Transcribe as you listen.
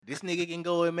This nigga can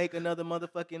go and make another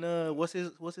motherfucking what's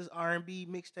his R&B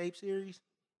mixtape series?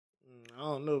 I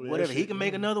don't know. Whatever. He can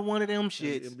make another one of them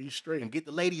shits and be straight and get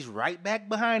the ladies right back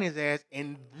behind his ass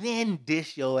and then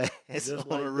dish your ass just on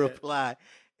like a that. reply.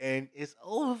 And it's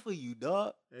over for you,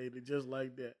 dog. Hey, they just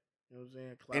like that. You know what I'm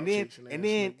saying? Clout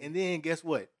And then guess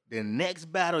what? The next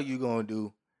battle you gonna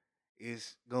do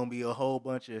is gonna be a whole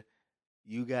bunch of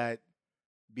you got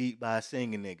beat by a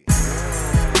singing nigga.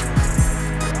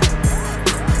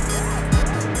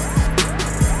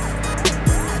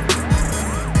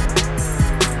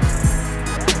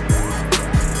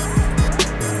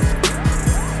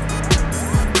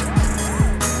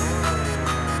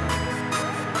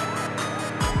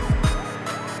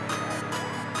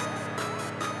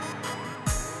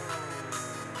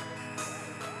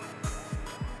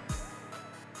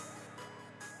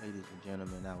 Ladies and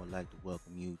gentlemen, I would like to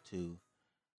welcome you to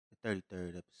the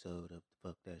 33rd episode of the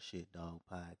Fuck That Shit Dog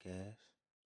podcast.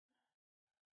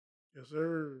 Yes,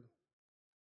 sir.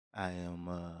 I am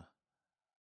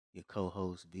your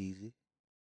co-host, Veezy.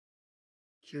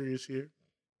 Curious here.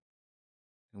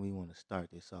 And we want to start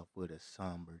this off with a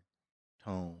somber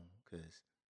tone because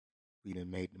we done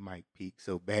made the mic peak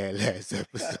so bad last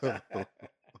episode. Coming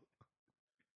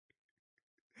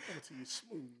to you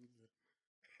smooth.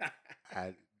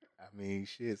 I mean,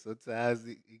 shit, sometimes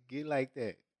it get like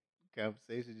that.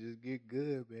 Conversation just get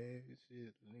good, man.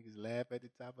 Shit, niggas laugh at the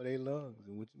top of their lungs.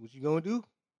 And what you gonna do?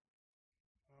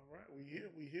 All right, we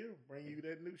here. Bring you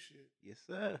that new shit. Yes,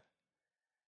 sir.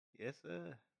 Yes,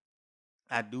 sir.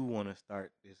 I do want to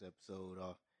start this episode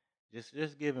off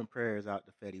just giving prayers out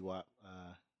to Fetty Wap.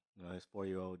 His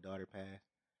 4-year-old daughter passed.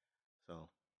 So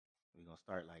we're gonna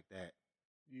start like that.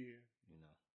 Yeah.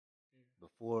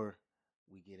 Before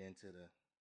we get into the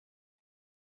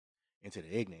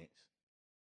ignorance.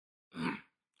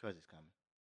 Because it's coming.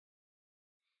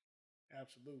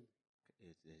 Absolutely.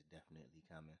 It's definitely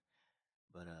coming.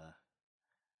 But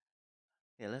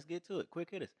yeah, let's get to it. Quick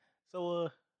hitters.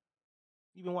 So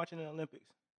you been watching the Olympics?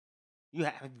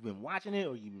 Have you been watching it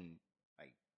or you been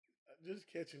like just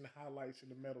catching the highlights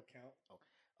and the medal count?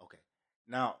 Okay.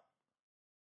 Now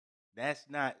that's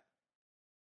not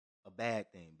a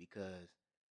bad thing because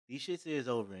these shits is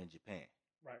over in Japan.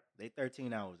 Right. They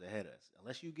 13 hours ahead of us.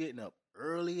 Unless you getting up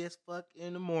early as fuck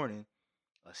in the morning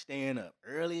or staying up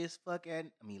late as fuck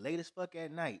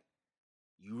at night,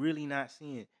 you really not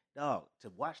seeing, dog, to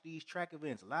watch these track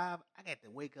events live, I got to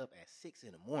wake up at 6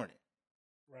 in the morning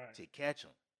to catch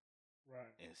them.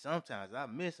 Right. And sometimes I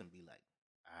miss them, be like,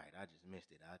 all right, I just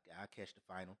missed it. I'll catch the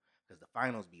final because the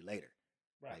finals be later,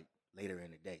 like later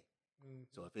in the day. Mm-hmm.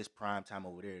 So if it's prime time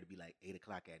over there, it'd be like 8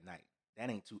 o'clock at night. That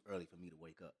ain't too early for me to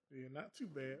wake up. Yeah, not too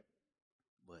bad.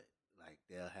 But like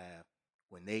they'll have,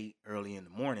 when they early in the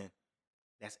morning,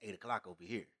 that's 8 o'clock over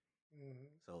here. Mm-hmm.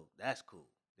 So that's cool.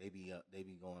 They be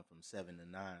going from 7 to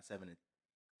 9, 7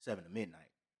 to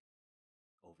midnight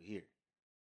over here.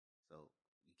 So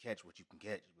you catch what you can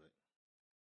catch, but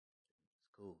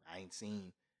it's cool. I ain't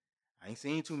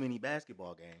seen too many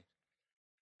basketball games.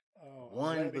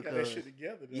 One because got that shit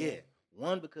together. Though. Yeah,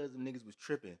 one because the niggas was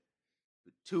tripping,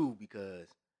 but two because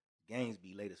games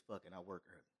be late as fuck and I work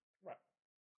early. Right.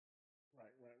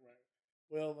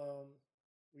 Well,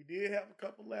 we did have a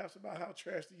couple laughs about how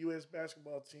trash the U.S.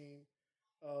 basketball team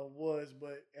was,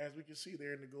 but as we can see,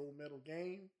 they're in the gold medal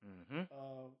game. Mm-hmm.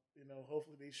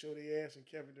 Hopefully they show their ass, and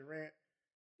Kevin Durant,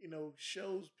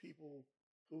 shows people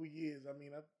who he is. I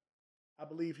mean, I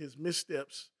believe his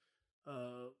missteps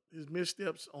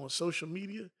on social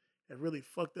media have really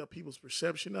fucked up people's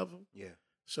perception of him. Yeah.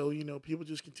 So, people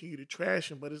just continue to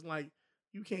trash him, but it's like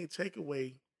you can't take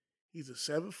away he's a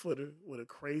 7-footer with a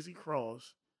crazy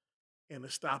cross and a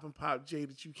stop and pop J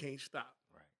that you can't stop.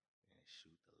 Right. And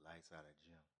shoot the lights out of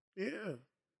gym.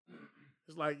 Yeah.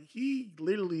 It's like he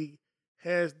literally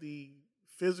has the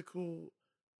physical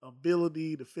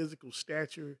ability, the physical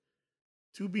stature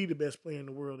to be the best player in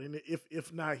the world. And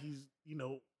if not, he's,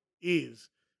 is.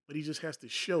 But he just has to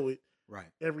show it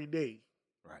every day.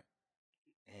 Right.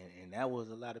 And that was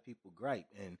a lot of people gripe.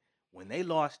 And when they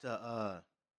lost to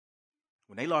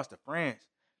France,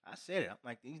 I said it. I'm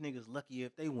like, these niggas lucky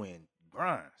if they win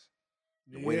bronze.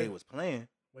 The way they was playing.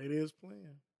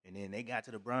 And then they got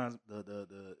to the bronze,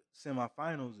 the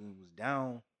semifinals and was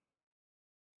down.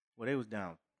 Well, they was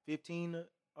down 15 to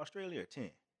Australia or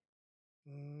 10.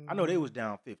 I know they was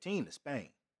down 15 to Spain.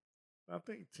 I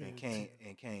think 10.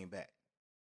 And came back.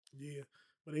 Yeah.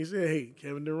 But they said, hey,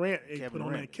 Kevin Durant put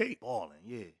on that cape. Balling,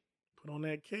 yeah. Put on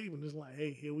that cape and it's like,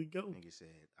 hey, here we go. Nigga said,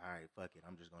 all right, fuck it.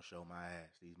 I'm just gonna show my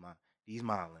ass. These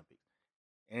my Olympics.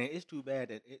 And it's too bad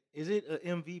that is it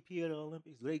an MVP of the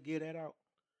Olympics? Do they get that out?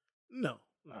 No.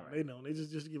 No, they don't. They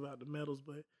just give out the medals.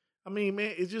 But I mean,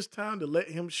 man, it's just time to let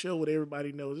him show what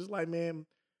everybody knows. It's like, man,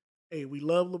 hey, we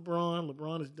love LeBron.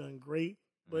 LeBron has done great,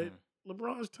 but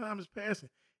LeBron's time is passing,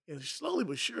 and slowly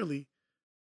but surely,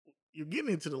 you're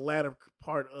getting into the latter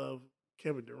part of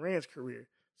Kevin Durant's career.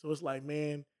 So it's like,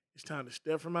 man, it's time to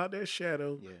step from out that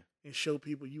shadow and show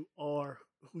people you are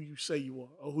who you say you are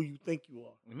or who you think you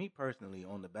are. Me personally,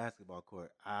 on the basketball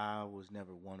court, I was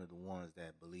never one of the ones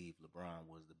that believed LeBron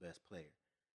was the best player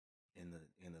in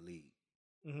the league.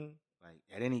 Mm-hmm. Like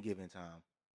at any given time,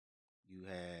 you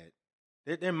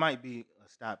had there might be a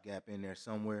stopgap in there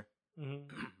somewhere,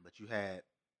 but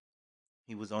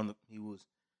he was on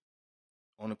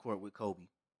the court with Kobe.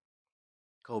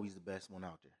 Kobe's the best one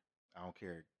out there. I don't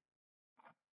care.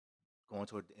 Going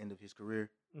toward the end of his career,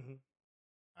 all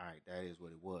right, that is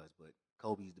what it was. But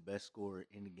Kobe's the best scorer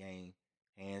in the game,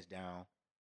 hands down.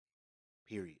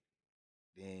 Period.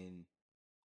 Then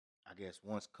I guess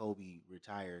once Kobe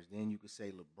retires, then you could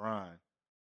say LeBron.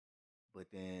 But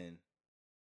then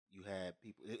you had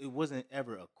people. It wasn't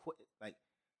ever like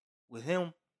with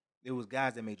him. There was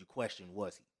guys that made you question,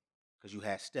 was he? Because you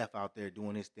had Steph out there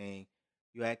doing his thing,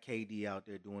 you had KD out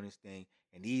there doing his thing,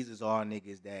 and these is all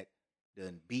niggas that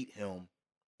done beat him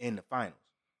in the finals.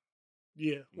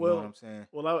 Yeah, you know what I'm saying?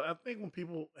 Well, I think when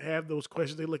people have those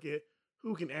questions, they look at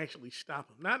who can actually stop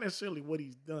him, not necessarily what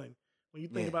he's done. When you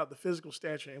think about the physical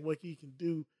stature and what he can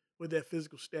do with that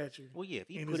physical stature. Well, yeah, if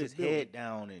he put his head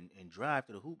down and drive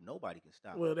to the hoop, nobody can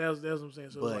stop him. Well, that's what I'm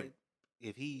saying. So, but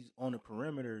if he's on the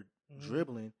perimeter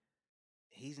dribbling,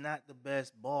 he's not the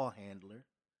best ball handler.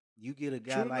 You get a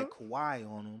guy like Kawhi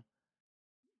on him.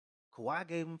 Kawhi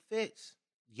gave him fits.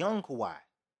 Young Kawhi.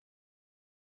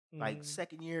 Like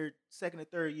second or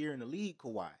third year in the league,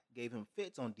 Kawhi gave him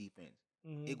fits on defense.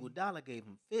 Iguodala gave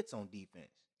him fits on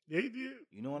defense. They did.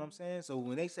 You know what I'm saying? So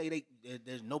when they say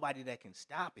there's nobody that can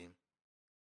stop him,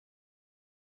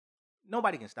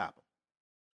 nobody can stop him.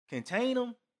 Contain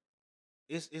him,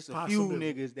 it's a few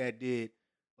niggas that did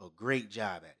a great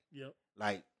job at it. Yep.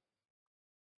 Like,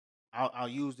 I'll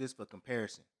use this for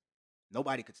comparison.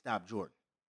 Nobody could stop Jordan.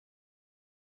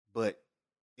 But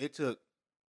it took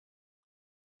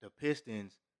the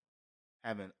Pistons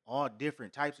having all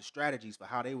different types of strategies for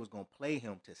how they was going to play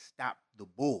him to stop the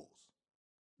Bulls.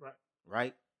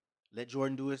 Right? Let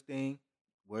Jordan do his thing.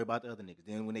 Worry about the other niggas.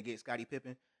 Then when they get Scottie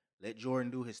Pippen, let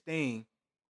Jordan do his thing.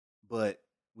 But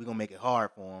we're going to make it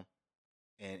hard for him.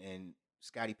 And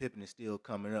Scottie Pippen is still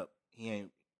coming up. He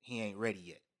ain't ready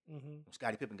yet. When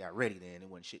Scottie Pippen got ready, then it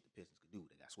wasn't shit the Pistons could do.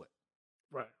 They got swept.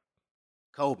 Right.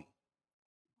 Kobe,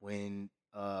 when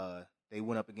they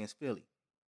went up against Philly,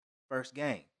 first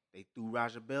game, they threw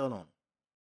Raja Bell on him.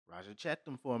 Raja checked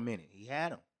him for a minute. He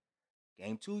had him.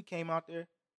 Game 2, he came out there,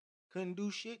 couldn't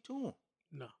do shit to him.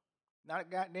 No. Not a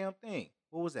goddamn thing.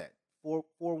 What was that?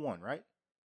 4-1, right?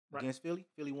 Against Philly?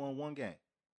 Philly won one game.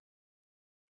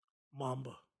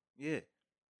 Mamba. Yeah.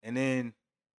 And then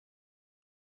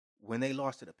when they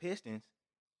lost to the Pistons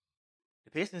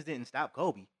didn't stop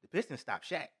Kobe. The Pistons stopped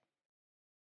Shaq.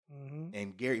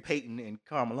 And Gary Payton and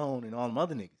Karl Malone and all them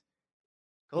other niggas.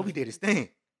 Kobe did his thing.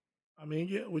 I mean,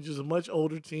 yeah, which is a much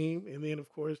older team. And then, of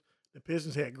course, the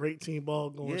Pistons had great team ball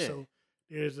going. Yeah. So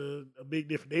there's a big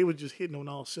difference. They were just hitting on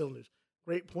all cylinders.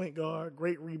 Great point guard,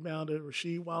 great rebounder.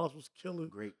 Rasheed Wallace was killer.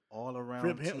 Great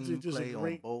all-around team play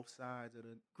on both sides of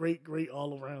the... Great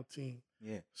all-around team.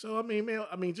 Yeah. So, I mean, man,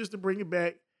 just to bring it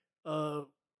back, the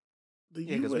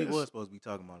U.S. because we was supposed to be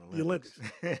talking about the Olympics.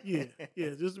 yeah,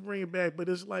 just to bring it back. But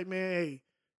it's like, man, hey,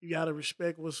 you got to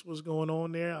respect what's going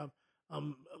on there.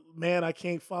 I'm mad I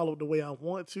can't follow the way I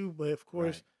want to, but, of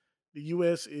course, the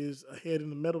U.S. is ahead in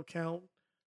the medal count.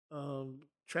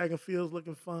 Track and field's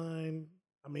looking fine.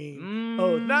 I mean,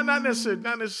 not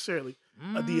necessarily.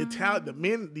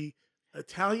 The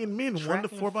Italian men won the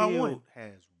 4x1.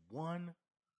 Has one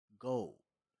gold.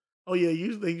 Oh yeah,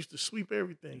 usually they used to sweep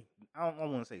everything. I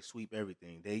don't want to say sweep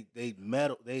everything. They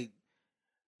medal. They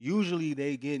usually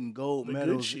getting gold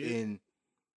medals in,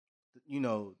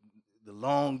 the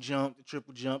long jump, the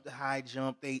triple jump, the high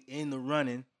jump. They in the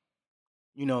running.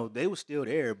 They were still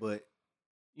there, but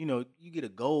you get a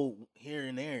gold here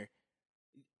and there.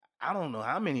 I don't know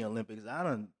how many Olympics I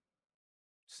done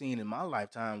seen in my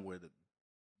lifetime where the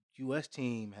U.S.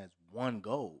 team has won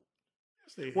gold.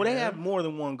 Yes, they have more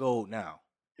than one gold now.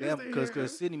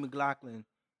 Because Sydney McLaughlin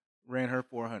ran her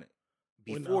 400.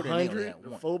 Before that, they only had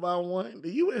one. 4x1.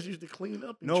 The U.S. used to clean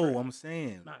up. No, I'm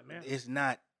saying not now.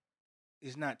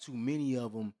 It's not too many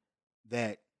of them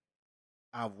that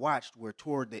I've watched where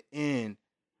toward the end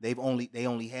they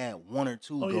only had one or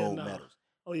two gold medals.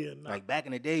 Oh yeah, no. Like back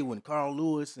in the day when Carl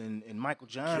Lewis and Michael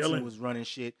Johnson was running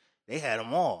shit, They had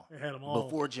them all. They had them all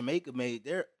before Jamaica made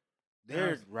their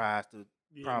rise to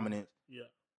prominence. Yeah.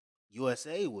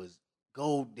 USA was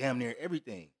gold damn near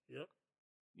everything. Yep.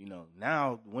 You know,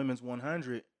 now the women's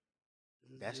 100,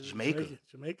 that's Jamaica.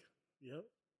 Jamaica. Yep.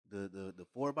 The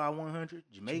 4x100,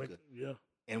 Jamaica. Yeah.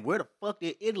 And where the fuck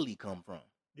did Italy come from?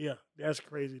 Yeah, that's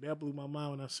crazy. That blew my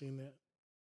mind when I seen that.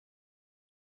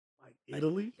 Like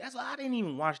Italy? That's why I didn't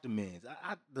even watch the men's.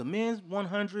 The men's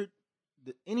 100,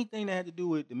 anything that had to do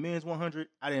with the men's 100,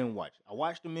 I didn't watch. I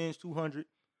watched the men's 200.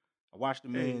 I watched the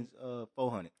men's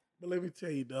 400. But let me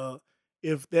tell you, dog,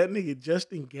 if that nigga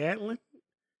Justin Gatlin,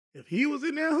 if he was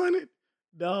in that 100,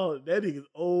 dog, that nigga's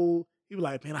old. He was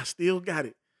like, man, I still got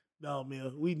it. Dog,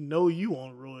 man, we know you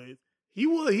on roids. He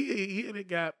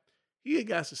had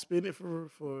got suspended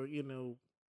for you know,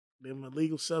 them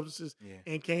illegal substances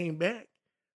and came back.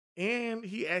 And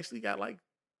he actually got like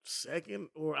second,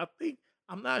 or I think,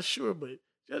 I'm not sure, but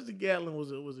Justin Gatlin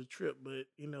was a trip, but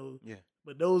you know,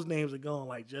 but those names are gone,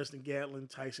 like Justin Gatlin,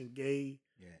 Tyson Gay.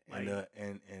 Yeah, like,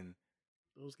 and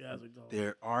those guys are gone.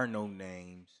 There are no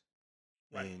names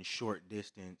in short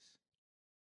distance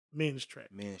men's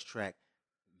track.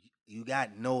 You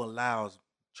got Noah Lyles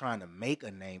trying to make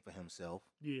a name for himself.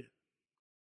 Yeah.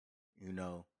 You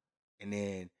know, and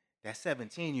then that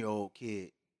 17-year-old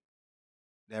kid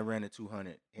that ran the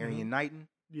 200, Arian Knighton.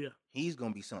 Yeah. He's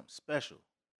gonna be something special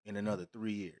in another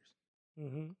 3 years.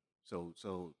 Mm-hmm. So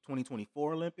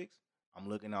 2024 Olympics, I'm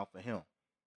looking out for him.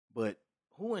 But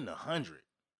who in the 100?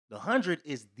 The 100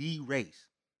 is the race.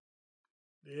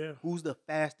 Yeah. Who's the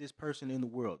fastest person in the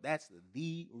world? That's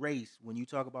the race when you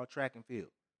talk about track and field.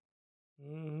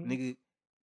 Mm-hmm. Nigga,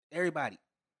 everybody,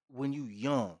 when you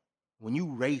young, when you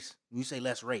race, when you say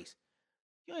let's race,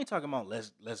 you ain't talking about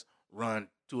let's run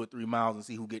 2 or 3 miles and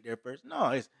see who get there first. No,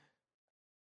 it's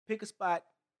pick a spot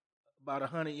about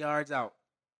 100 yards out.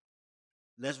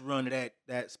 Let's run to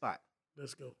that spot.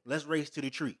 Let's go. Let's race to the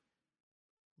tree.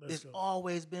 It's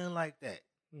always been like that.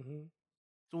 Mm-hmm.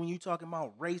 So when you talking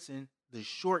about racing, the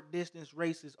short distance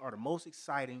races are the most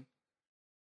exciting.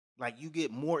 Like, you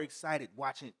get more excited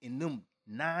watching in them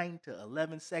 9 to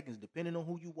 11 seconds, depending on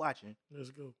who you watching.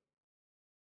 Let's go.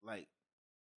 Like,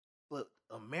 but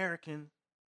American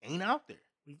ain't out there.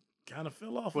 We kind of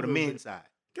fell off for the men's side.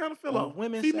 Kind of fell off.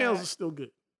 Women's females side, are still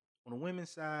good. On the women's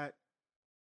side,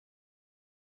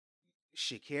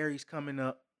 Sha'Carri's coming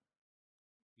up.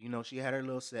 You know, she had her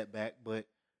little setback, but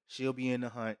she'll be in the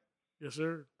hunt. Yes,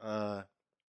 sir.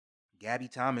 Gabby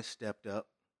Thomas stepped up.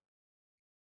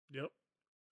 Yep.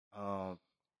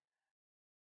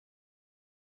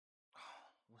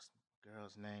 What's the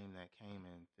girl's name that came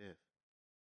in 5th?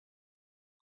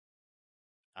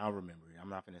 I'll remember it. I'm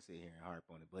not gonna sit here and harp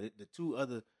on it. But the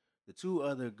two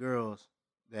other girls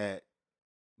that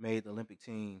made the Olympic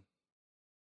team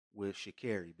with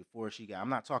Sha'Carri before she got. I'm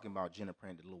not talking about Jenna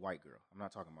Prant, the little white girl. I'm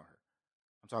not talking about her.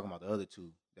 I'm talking about the other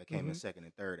two that came in 2nd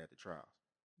and 3rd at the trials.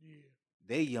 Yeah.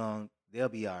 They young. They'll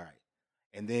be all right.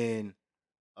 And then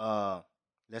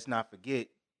let's not forget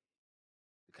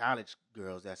the college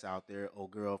girls that's out there.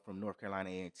 Old girl from North Carolina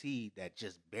A&T that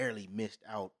just barely missed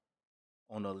out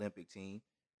on the Olympic team.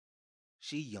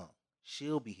 She young.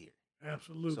 She'll be here.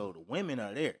 Absolutely. So the women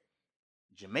are there.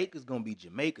 Jamaica's going to be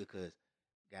Jamaica because,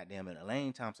 goddamn it,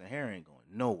 Elaine Thompson-Herring ain't going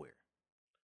nowhere.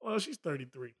 Well, she's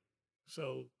 33.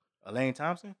 So Elaine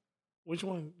Thompson? Which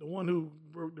one? The one who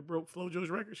broke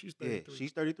FloJo's record? She's 33. Yeah,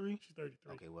 she's 33? She's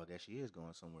 33. Okay, well, I guess she is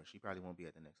going somewhere. She probably won't be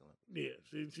at the next Olympics.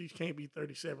 Yeah, she can't be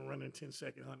 37 running a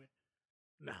 10-second 100.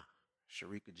 Nah.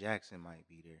 Sharika Jackson might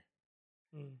be there.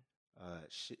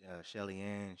 Shelly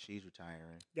Ann, she's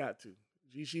retiring. Got to.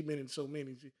 She been in so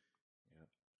many.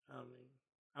 I mean,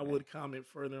 I would comment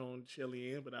further on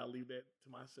Shelly Ann, but I'll leave that to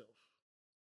myself.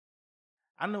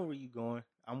 I know where you're going.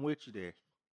 I'm with you there.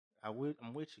 I'm with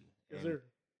you. Yes, sir.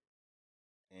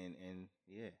 And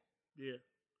yeah. Yeah.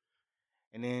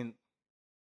 And then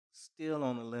still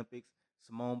on Olympics,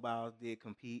 Simone Biles did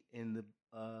compete in the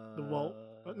vault.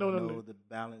 No, the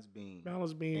balance beam.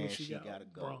 Balance beam, and she got a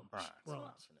gold. Bronze. Bronze.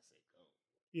 I was gonna say gold.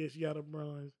 Yeah, she got a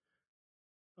bronze.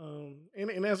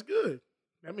 And that's good.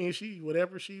 I mean,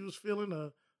 whatever she was feeling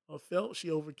or felt,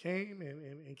 she overcame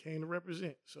and came to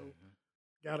represent. So,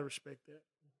 gotta respect that.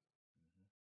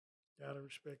 Gotta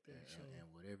respect that.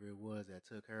 And whatever it was that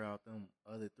took her out them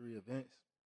other 3 events,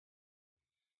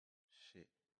 shit.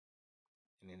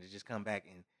 And then to just come back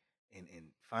and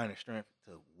find the strength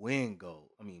to win gold.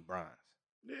 I mean bronze.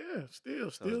 Yeah,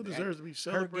 still deserves to be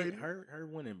celebrated. Her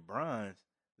winning bronze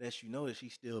lets you know that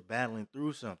she's still battling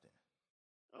through something.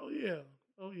 Oh yeah.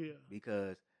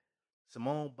 Because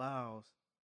Simone Biles,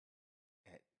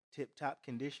 at tip-top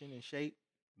condition and shape,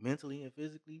 mentally and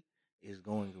physically, is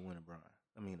going to win a bronze.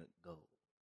 I mean, a gold.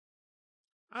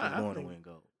 She's I going think, to win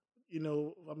gold. You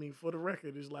know, I mean, for the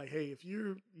record, it's like, hey, if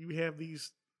you have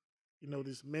these, you know,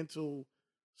 this mental,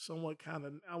 somewhat kind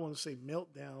of, I want to say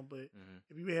meltdown, but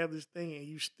if you have this thing and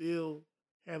you still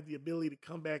have the ability to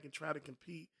come back and try to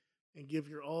compete and give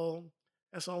your all,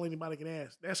 that's all anybody can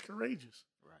ask. That's courageous.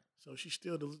 Right. So she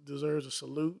still deserves a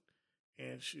salute.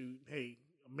 And shoot, hey,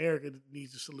 America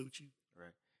needs to salute you.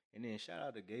 Right. And then shout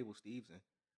out to Gable Stevenson,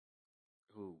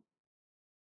 who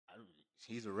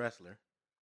he's a wrestler.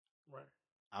 Right.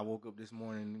 I woke up this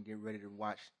morning and get ready to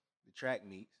watch the track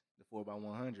meets, the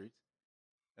 4x100s.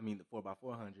 I mean, the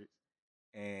 4x400s.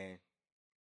 And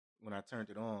when I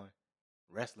turned it on,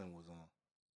 wrestling was on.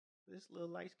 This little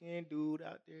light-skinned dude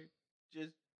out there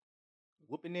just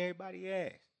whooping everybody's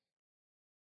ass.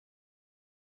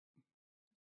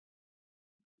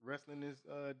 Wrestling this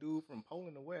dude from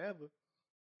Poland or wherever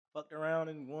fucked around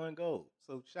and won gold.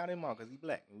 So shout him out because he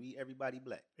black and everybody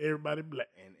black. Everybody black.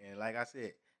 And like I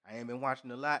said, I ain't been watching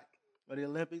a lot of the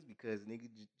Olympics because nigga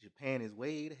Japan is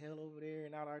way the hell over there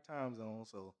and out our time zone.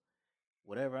 So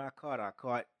whatever I caught,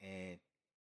 and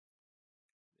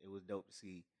it was dope to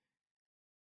see.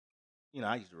 You know,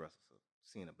 I used to wrestle, so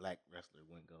seeing a black wrestler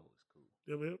win gold is cool.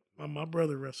 Yeah, my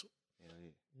brother wrestled. Hell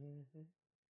yeah. Mm-hmm.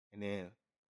 And then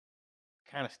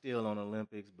kind of still on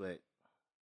Olympics, but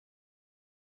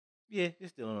yeah,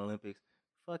 it's still on Olympics.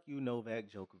 Fuck you, Novak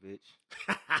Djokovic.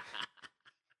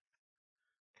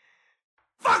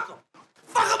 Fuck him!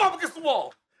 Fuck him up against the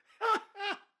wall!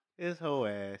 His whole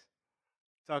ass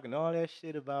talking all that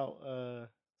shit about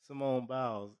Simone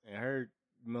Biles and her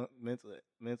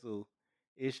mental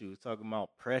issues, talking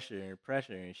about pressure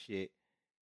and shit.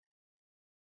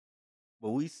 But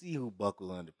we see who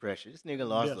buckled under pressure. This nigga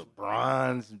lost a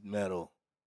bronze medal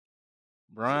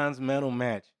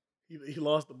match. He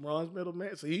lost the bronze medal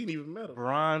match, so he didn't even medal.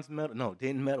 Bronze medal. No,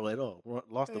 didn't medal at all.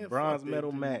 Lost a bronze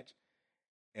medal match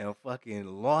and fucking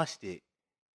lost it.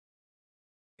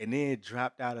 And then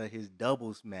dropped out of his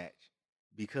doubles match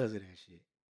because of that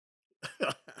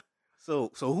shit. So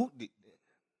who did?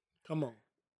 Come on.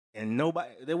 And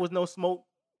there was no smoke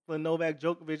for Novak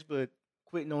Djokovic for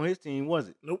quitting on his team, was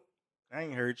it? Nope. I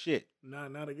ain't heard shit.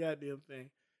 Not a goddamn thing.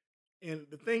 And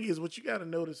the thing is, what you got to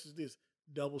notice is this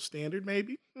double standard,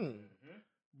 maybe.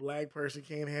 Black person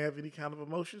can't have any kind of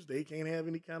emotions. They can't have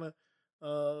any kind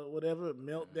of whatever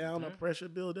meltdown or pressure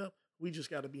build up. We just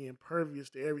got to be impervious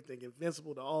to everything,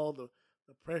 invincible to all the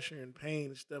pressure and pain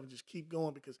and stuff, and just keep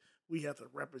going because we have to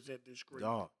represent this group.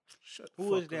 Dog.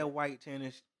 Who is that white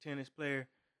tennis player?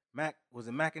 Was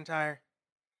it McIntyre?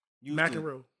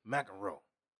 McEnroe.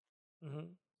 Mm-hmm.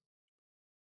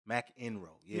 McEnroe.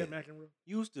 Yeah, McEnroe.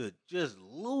 Used to just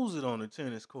lose it on the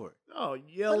tennis court. Oh,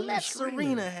 yelling. But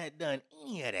Serena had done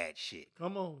any of that shit.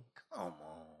 Come on. Man.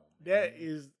 That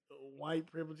is white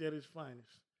privilege at its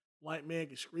finest. White man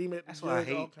can scream at the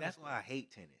judge. That's why I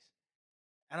hate tennis.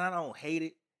 And I don't hate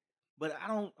it, but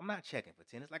I'm not checking for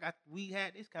tennis. Like we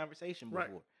had this conversation before.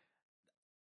 Right.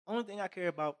 Only thing I care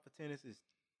about for tennis is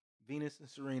Venus and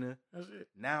Serena. That's it.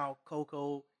 Now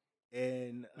Coco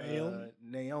and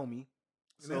Naomi.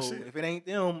 So if it ain't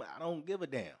them, I don't give a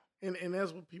damn. And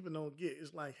that's what people don't get.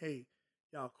 It's like, hey,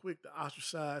 y'all quick to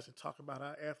ostracize and talk about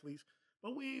our athletes,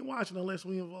 but we ain't watching unless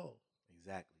we involved.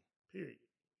 Exactly. Period.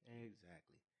 Exactly.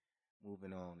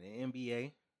 Moving on. The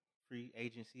NBA free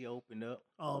agency opened up.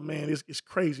 Oh man, it's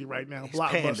crazy right now. It's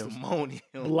pandemonium.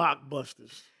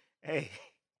 Blockbusters. Hey,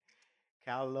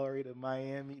 Kyle Lowry to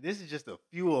Miami. This is just a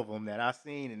few of them that I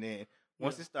seen, and then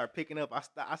once it started picking up, I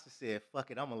said, "Fuck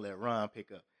it, I'm gonna let Ron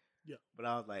pick up." Yeah. But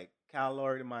I was like, Kyle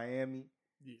Lowry to Miami.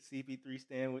 Yeah. CP3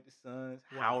 staying with the Suns.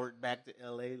 Wow. Howard back to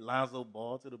LA. Lonzo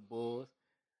Ball to the Bulls.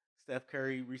 Steph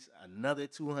Curry another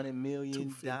 $200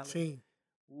 million.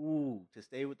 Ooh, to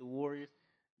stay with the Warriors.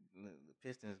 The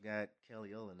Pistons got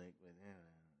Kelly Olynyk,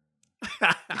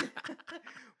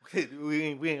 but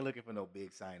we ain't looking for no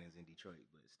big signings in Detroit,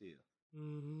 but still.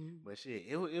 Mm-hmm. But shit,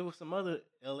 it was some other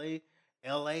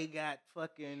LA got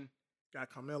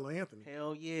Carmelo Anthony.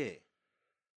 Hell yeah.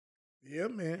 Yeah,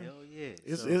 man. Hell yeah.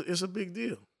 It's a big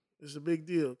deal. It's a big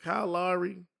deal. Kyle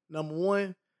Lowry, number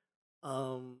one.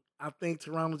 I think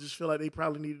Toronto just feel like they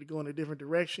probably needed to go in a different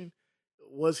direction.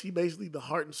 Was he basically the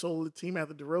heart and soul of the team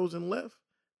after DeRozan left?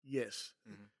 Yes.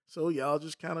 Mm-hmm. So y'all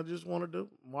just kind of just wanted to,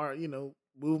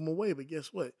 move him away. But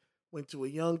guess what? Went to a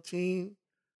young team.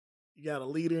 You got a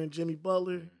leader in Jimmy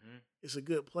Butler. Mm-hmm. It's a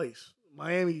good place.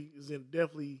 Miami is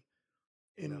definitely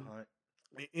in the hunt.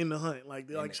 In the hunt.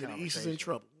 Like I said, the East is in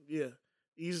trouble. Yeah.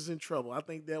 East is in trouble. I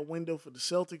think that window for the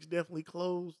Celtics definitely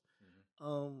closed.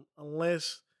 Mm-hmm.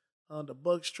 Unless the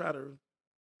Bucks try to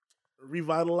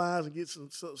revitalize and get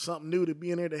something new to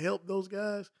be in there to help those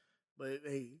guys. But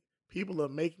hey, people are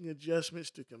making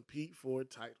adjustments to compete for a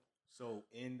title. So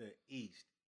in the East,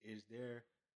 is there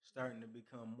starting to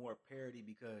become more parity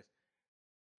because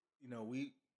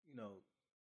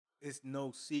it's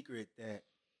no secret that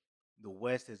the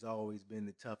West has always been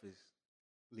the toughest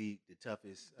league, the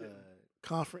toughest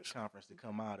conference to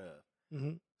come out of.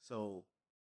 Mm-hmm. So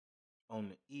on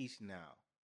the East now,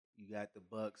 you got the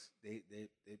Bucks. They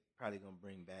probably gonna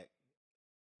bring back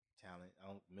talent. I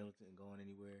don't Middleton going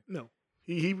anywhere. No,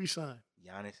 he resigned.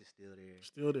 Giannis is still there.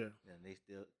 Still there. And they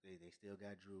still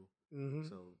got Drew. Mm-hmm.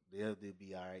 So they'll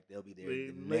be all right. They'll be there.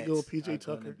 They The let Nets go of PJ are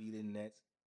Tucker. gonna be the Nets.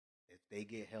 If they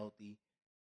get healthy,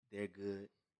 they're good.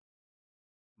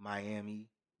 Miami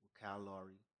with Kyle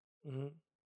Lowry. Mm-hmm.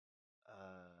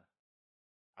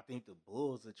 I think the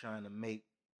Bulls are trying to make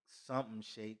something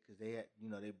shake because they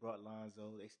brought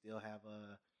Lonzo. They still have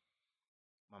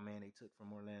my man they took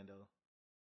from Orlando.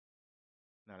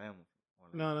 No, that one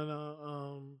from Orlando.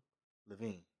 No.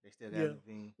 Levine. They still got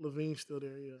Levine. Levine's still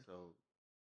there. Yeah. So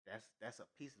that's a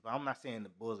piece. But I'm not saying the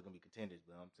Bulls are gonna be contenders,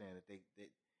 but I'm saying that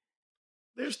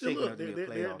they're still up.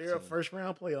 They're a first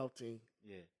round playoff team.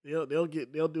 Yeah.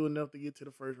 They'll do enough to get to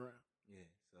the first round. Yeah.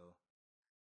 So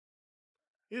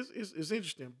it's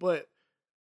interesting, but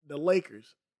the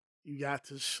Lakers, you got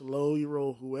to slow your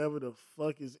roll. Whoever the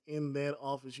fuck is in that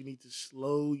office, you need to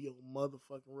slow your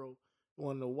motherfucking roll. You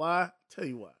want to know why? Tell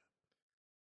you why.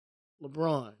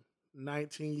 LeBron,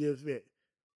 19-year vet.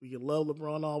 We can love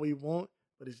LeBron all we want,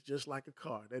 but it's just like a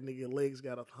car. That nigga legs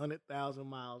got 100,000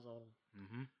 miles on them.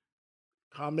 Mm-hmm.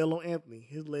 Carmelo Anthony,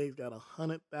 his legs got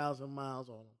 100,000 miles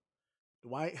on them.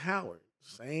 Dwight Howard,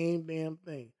 same damn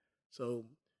thing. So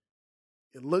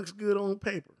it looks good on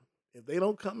paper. If they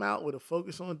don't come out with a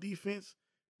focus on defense,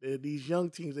 these young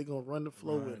teams, they're going to run the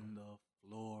floor with them. The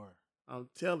floor. I'm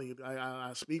telling you,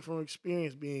 I speak from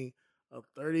experience being a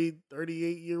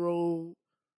 38-year-old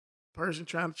person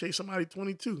trying to chase somebody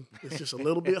 22. It's just a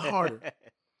little bit harder.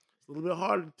 It's a little bit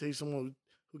harder to chase someone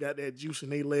who got that juice in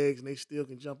their legs and they still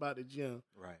can jump out the gym.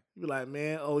 Right. You be like,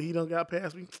 man, he done got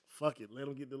past me. Fuck it, let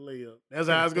him get the layup. That's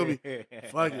how it's going to be.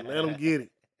 Fuck it, let him get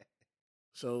it.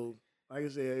 So, like I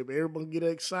said, if everyone get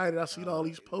excited, I see all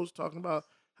these posts talking about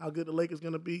how good the Lakers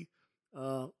going to be.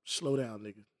 Slow down,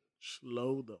 nigga.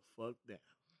 Slow the fuck down.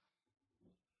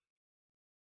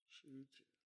 Shoot.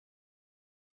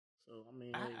 So, I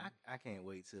mean, I can't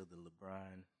wait till the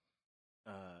LeBron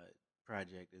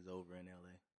project is over in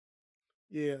LA.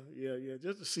 Yeah.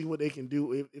 Just to see what they can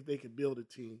do if they can build a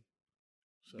team.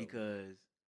 So. Because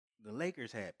the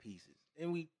Lakers had pieces.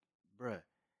 And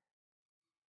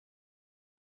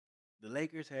the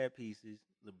Lakers had pieces.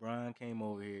 LeBron came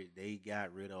over here. They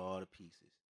got rid of all the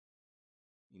pieces.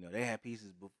 They had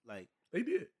pieces, like they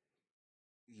did.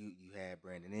 You had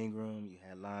Brandon Ingram. You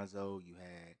had Lonzo. You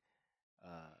had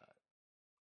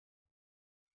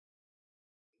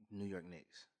New York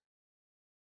Knicks.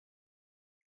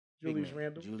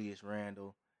 Julius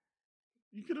Randle.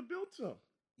 You could have built some.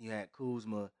 You had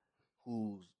Kuzma,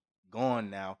 who's gone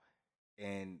now,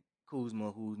 and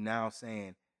Kuzma, who's now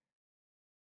saying,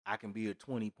 I can be a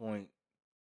 20-point.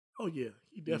 Oh, yeah.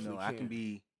 He definitely can. I can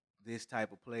be this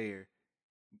type of player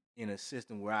in a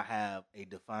system where I have a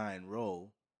defined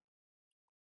role.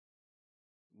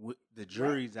 The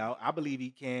jury's out. I believe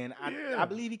he can. I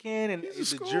believe he can, and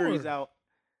the jury's out.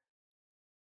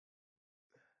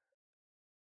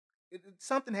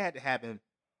 Something had to happen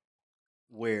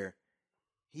where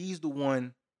he's the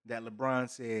one that LeBron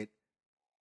said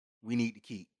we need to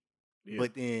keep. Yeah.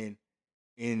 But then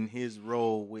in his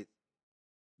role with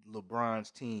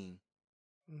LeBron's team,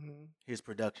 his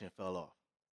production fell off.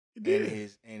 It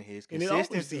did. And his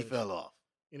consistency fell off.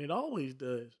 And it always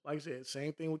does. Like I said,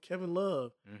 same thing with Kevin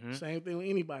Love. Mm-hmm. Same thing with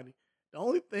anybody. The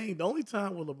only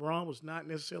time where LeBron was not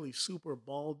necessarily super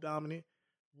ball dominant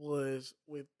was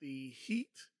with the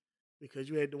Heat, because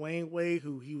you had Dwayne Wade,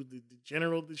 who he was the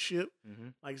general of the ship. Mm-hmm.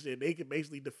 Like I said, they could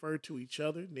basically defer to each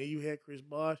other. And then you had Chris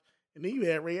Bosh, and then you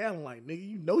had Ray Allen. Like, nigga,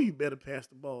 you better pass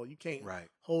the ball. You can't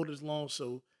hold as long.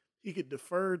 So he could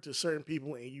defer to certain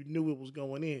people, and you knew it was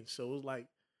going in. So it was like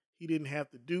he didn't have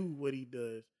to do what he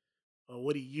does, or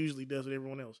what he usually does with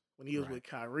everyone else. When he was with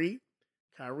Kyrie,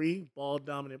 ball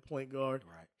dominant point guard.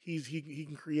 Right. He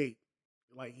can create.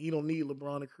 Like, he don't need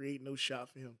LeBron to create no shot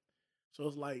for him. So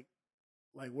it's like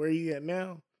where he at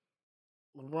now,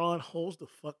 LeBron holds the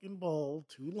fucking ball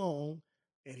too long,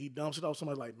 and he dumps it off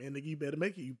somebody like, man, nigga, you better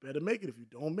make it. You better make it. If you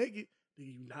don't make it,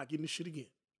 nigga, you're not getting the shit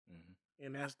again. Mm-hmm.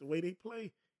 And that's the way they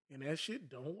play. And that shit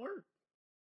don't work.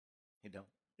 It don't.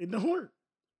 It don't work.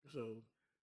 So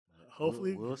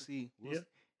hopefully we'll see.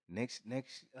 next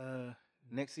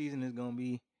season is gonna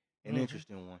be an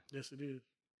interesting one. Yes, it is.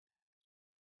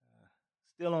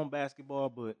 Still on basketball,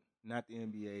 but not the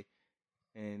NBA.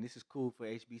 And this is cool for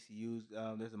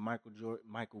HBCUs. There's a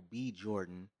Michael B.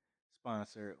 Jordan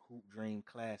sponsored Hoop Dream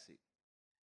Classic,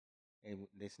 and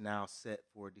it's now set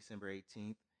for December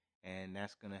 18th. And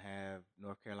that's gonna have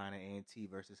North Carolina A&T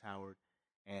versus Howard,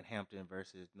 and Hampton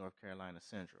versus North Carolina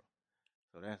Central.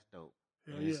 So that's dope.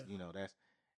 Hell And it's, yeah.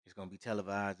 it's gonna be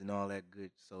televised and all that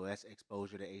good. So that's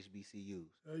exposure to HBCUs.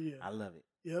 Oh yeah. I love it.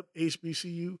 Yep.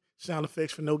 HBCU sound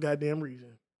effects for no goddamn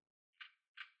reason.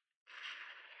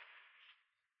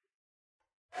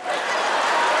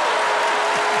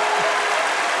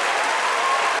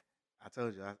 I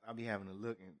told you I'll be having a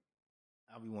look and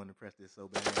I'll be wanting to press this so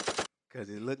bad because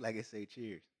it looked like it say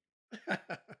cheers.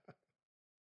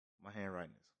 My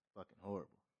handwriting is fucking horrible.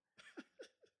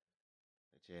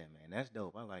 But yeah, man, that's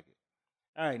dope. I like it.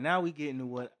 All right, now we get into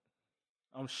what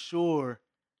I'm sure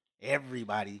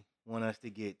everybody want us to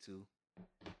get to.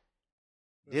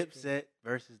 Dipset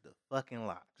versus the fucking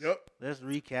Locks. Yep. Let's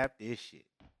recap this shit.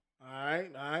 All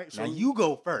right. So now you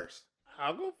go first.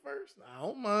 I'll go first. I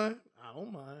don't mind.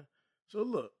 So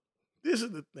look, this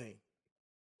is the thing.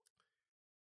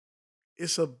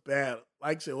 It's a battle.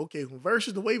 Like I said, okay,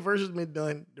 the way versus been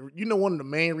done, one of the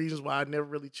main reasons why I never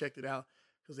really checked it out,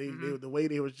 because the way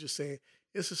they was just saying,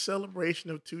 it's a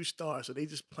celebration of two stars, so they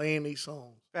just playing these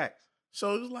songs. Facts.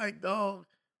 So it was like, dog,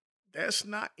 that's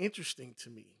not interesting to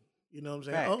me. You know what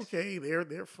I'm saying? Facts. Okay,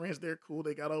 they're friends, they're cool,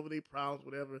 they got over their problems,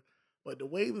 whatever. But the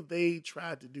way that they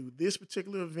tried to do this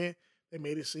particular event, they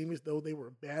made it seem as though they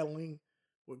were battling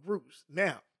with groups.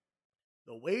 Now,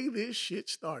 the way this shit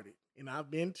started, and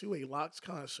I've been to a Locks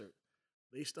concert,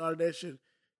 they started that shit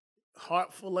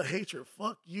heart full of hatred.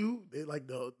 Fuck you. They like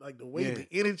the way the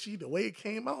energy, the way it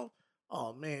came out.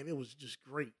 Oh man, it was just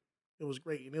great. It was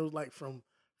great. And it was like from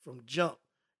jump.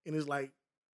 And it's like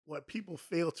what people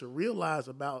fail to realize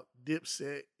about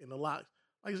Dipset and the Locks.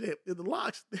 Like I said, in the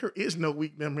Locks, there is no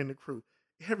weak member in the crew.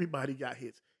 Everybody got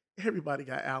hits. Everybody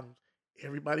got albums.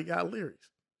 Everybody got lyrics.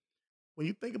 When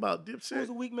you think about Dipset, who's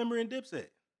a weak member in Dipset?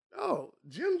 Oh,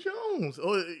 Jim Jones.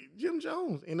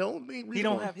 And the only thing he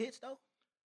don't have hits though.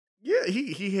 Yeah,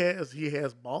 he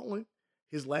has Ballin'.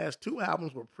 His last two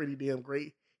albums were pretty damn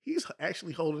great. He's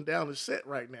actually holding down the set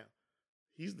right now.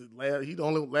 He's the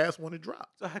only last one to drop.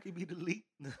 So how can he be the lead?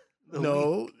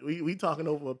 No, we talking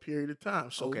over a period of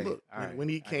time. So okay, look, right. when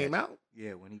he came out,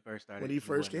 when he first started, when he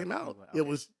first came out, okay. it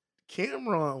was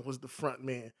Cameron was the front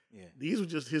man. Yeah, these were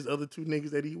just his other two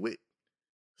niggas that he with.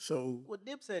 So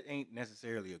Dipset ain't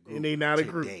necessarily a group, and they not today.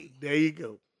 A group. There you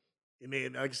go. And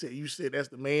then, like I said, you said that's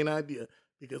the main idea,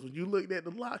 because when you looked at the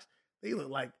Locks, they look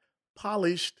like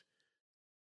polished,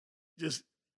 just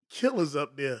killers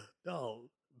up there, dog.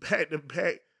 Back to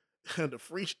back, the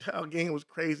freestyle game was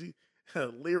crazy.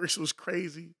 Lyrics was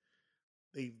crazy.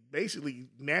 They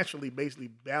naturally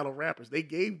battle rappers. They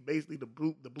gave basically the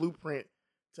blueprint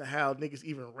to how niggas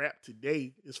even rap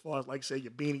today, as far as like say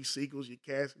your Beanie Siegels, your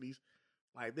Cassidys.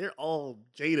 Like they're all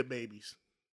Jada babies,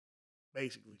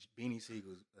 basically. Beanie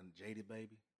Siegel's a Jada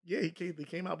baby. Yeah, they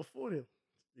came out before them.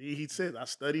 He said, "I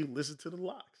listened to the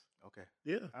Locks." Okay.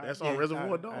 Yeah, all that's right. on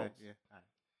Reservoir Dogs. All right. Yeah. All right.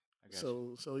 I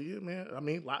got So yeah, man. I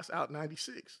mean, Locks out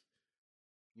 96.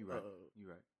 You right. You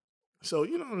right. So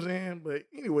you know what I'm saying. But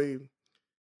anyway,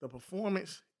 the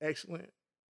performance excellent.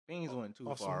 Things wasn't too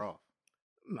awesome. far off.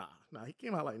 Nah. He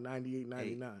came out like 98,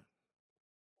 99.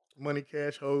 Hey. Money,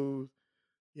 Cash, Hoes,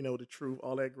 The Truth,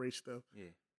 all that great stuff. Yeah.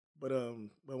 But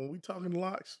when we talking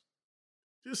Locks,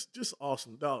 just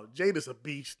awesome, dog. Jada's a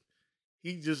beast.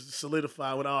 He just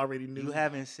solidified what I already knew. You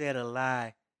haven't said a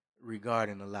lie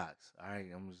regarding the Locks. All right,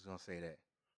 I'm just gonna say that.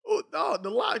 Oh, dog,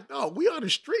 the Locks, dog. We Are the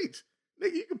Streets.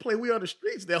 Nigga, you can play We Are the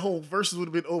Streets. That whole verses would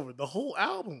have been over. The whole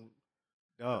album.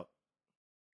 Dog.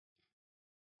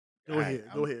 Go ahead.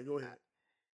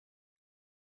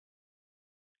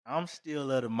 I'm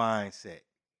still of the mindset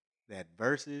that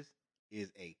versus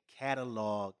is a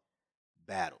catalog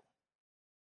battle.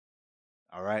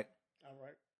 All right?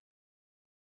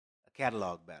 A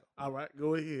catalog battle. All right,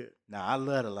 go ahead. Now, I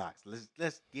love the Locks.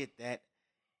 Let's get that.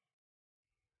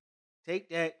 Take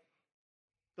that,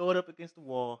 throw it up against the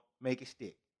wall, make it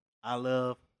stick. I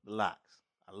love the Locks.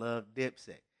 I love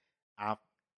Dipset. I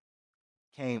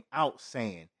came out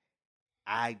saying,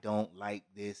 I don't like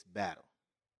this battle.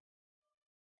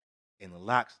 And the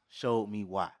Locks showed me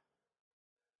why.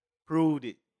 Proved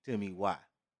it to me why.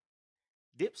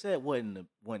 Dipset wasn't the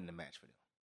match for them.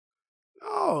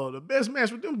 No, the best match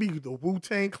for them be the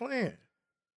Wu-Tang Clan.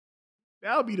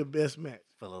 That would be the best match.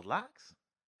 For the Locks?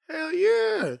 Hell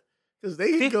yeah. Because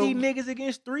they 50 niggas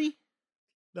against 3?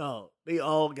 No, they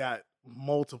all got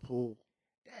multiple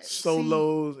See,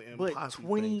 solos and but posse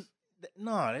 20,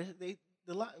 things.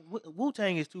 Wu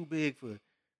Tang is too big for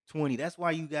 20. That's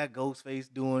why you got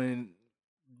Ghostface doing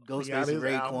Ghostface and his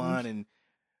Raekwon albums. and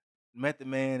Method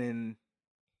Man and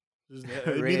It'd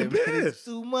be the Redman. It's best.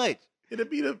 too much. It'd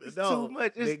be the It's too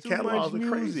much. Their It's too much catalogs are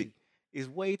music. crazy. It's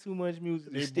way too much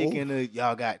music They to stick both- in the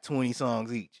y'all got 20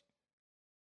 songs each.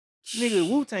 Nigga,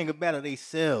 Wu Tang will battle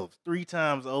themselves 3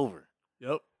 times over.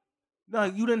 Yep. No,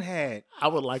 you done had I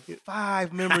would like it.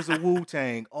 5 members of Wu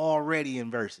Tang already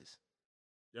in verses.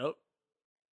 Yep.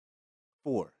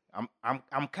 4.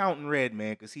 I'm counting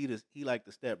Redman because he like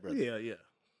the stepbrother. Yeah.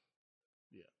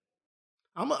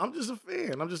 I'm just a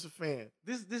fan.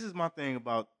 This is my thing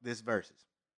about this verses.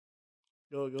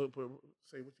 Go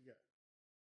say what you got.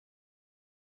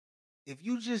 If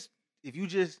you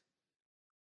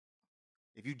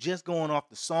just going off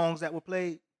the songs that were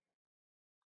played,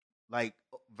 like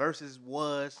verses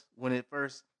was when it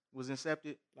first was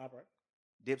incepted, Not right.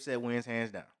 Dipset wins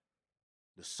hands down.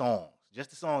 The songs, just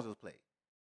the songs that was played,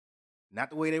 not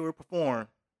the way they were performed.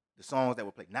 The songs that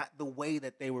were played, not the way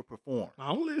that they were performed.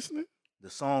 I'm listening. The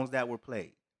songs that were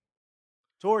played.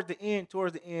 Towards the end,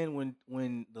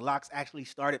 when the Locks actually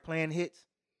started playing hits,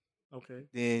 Okay.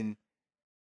 then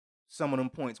some of them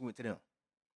points went to them.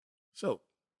 So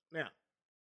now,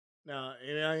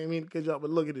 and I didn't mean to cut you off,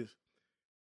 but look at this.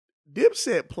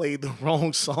 Dipset played the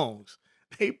wrong songs.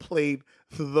 They played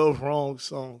the wrong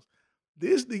songs.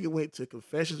 This nigga went to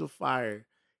Confessions of Fire.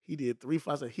 He did 3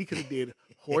 5. He could have did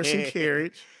Horse and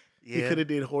Carriage. Yeah. He could have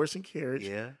did Horse and Carriage.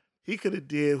 Yeah. He could have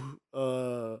did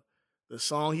the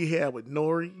song he had with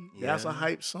Nori. Yeah. That's a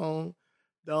hype song.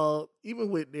 Dog, even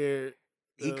with their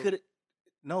He could have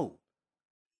no.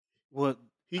 Well,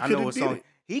 he I could know have a did song. it.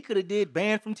 He could have did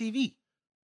Banned from TV.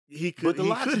 He could But the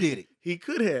Locks did it. He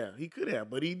could have,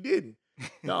 but he didn't.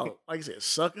 No, like I said,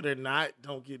 Suck It or Not,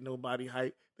 don't get nobody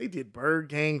hype. They did Bird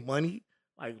Gang Money.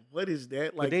 Like, what is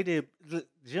that? Like, But they did.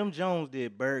 Jim Jones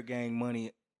did Bird Gang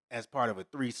Money as part of a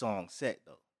 3-song set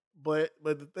though. But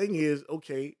the thing is,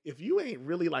 okay, if you ain't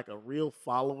really like a real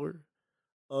follower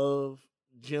of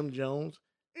Jim Jones,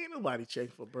 ain't nobody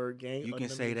checking for Bird Gang. You can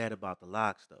say that about the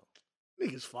Locks though.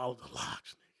 Niggas follow the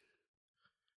Locks,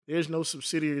 nigga. There's no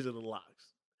subsidiaries of the Locks.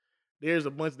 There's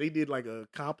a bunch. They did like a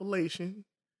compilation.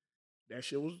 That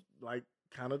shit was like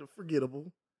kind of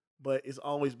forgettable, but it's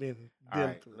always been All them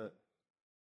right, three. look.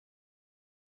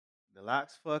 The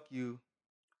Locks, fuck you.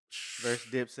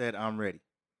 Versus Dipset, I'm ready.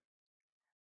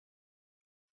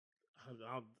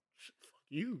 Fuck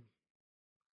you.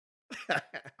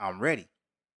 I'm ready.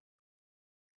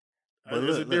 But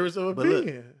There's a difference of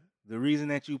opinion. The reason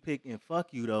that you picked and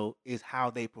fuck you though is how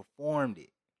they performed it.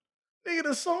 Nigga,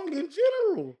 the song in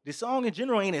general. The song in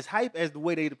general ain't as hype as the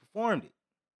way they performed it.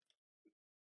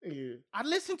 Nigga, I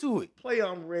listened to it. play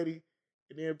I'm ready,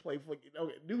 and then play fucking.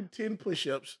 Okay, do 10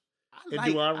 push-ups and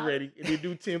like- do I'm ready, and then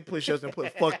do 10 push-ups and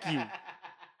put fuck you.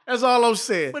 That's all I'm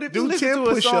saying. But if do you listen 10 to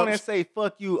a song that push-ups. say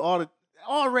fuck you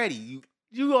already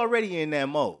you already in that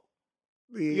mode.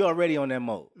 You already on that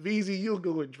mode. VZ, you'll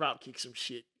go and drop kick some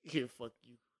shit. Here, fuck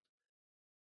you.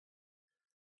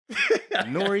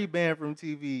 Nori banned from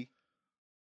TV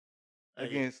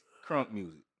against Crunk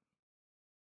Music.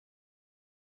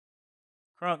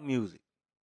 Crunk Music.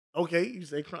 Okay, you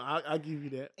say crunk. I'll give you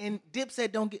that. And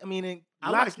Dipset don't get, and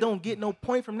I Locks like it. don't get no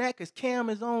point from that because Cam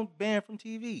is on banned from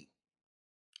TV.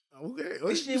 Okay,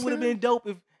 This shit would have been dope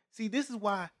if, this is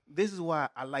why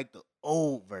I like the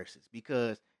old verses,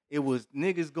 because it was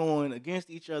niggas going against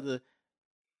each other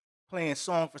playing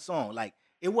song for song. Like,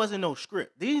 it wasn't no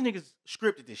script. These niggas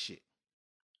scripted this shit.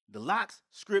 The Locks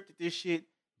scripted this shit.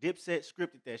 Dipset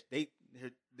scripted that.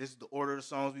 This is the order of the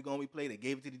songs we gonna be playing. They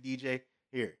gave it to the DJ.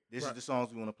 Here, this is the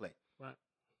songs we want to play. Right.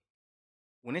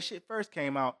 When this shit first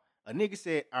came out, a nigga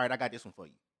said, all right, I got this one for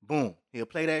you. Boom. He'll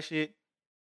play that shit.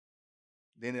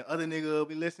 Then the other nigga will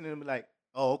be listening and be like,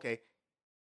 oh, okay.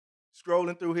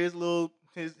 Scrolling through his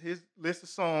list of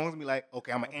songs and be like,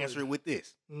 okay, I'm gonna answer it with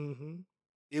this. Mm-hmm.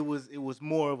 It was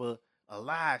more of a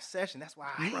live session. That's why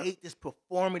I hate this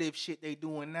performative shit they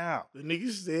doing now. The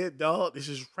niggas said, dog, this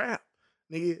is rap.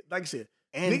 Nigga, like I said,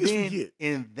 And niggas then forget.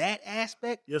 in that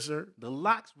aspect, Yes, sir. the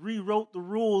Locks rewrote the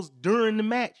rules during the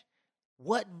match.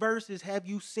 What verses have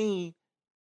you seen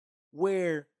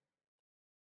where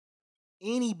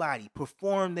anybody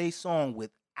performed their song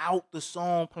without the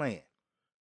song playing?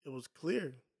 It was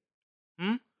clear.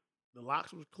 Hmm? The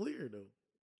Locks was clear, though.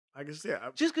 Like I said,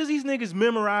 Just because these niggas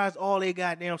memorized all they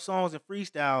goddamn songs and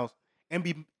freestyles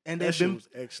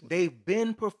they've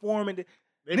been performing it.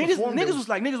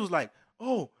 Niggas was like,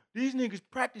 oh, these niggas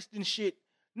practiced and shit.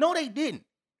 No, they didn't.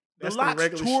 The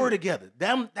Locks tour together.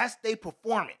 That's their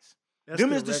performance.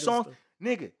 Them is the song.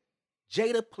 Nigga,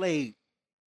 Jada played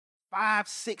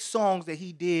 5-6 songs that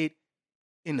he did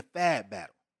in the Fab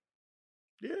battle.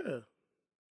 Yeah.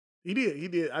 He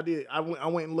did. I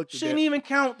went and looked at that. Shouldn't even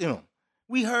count them.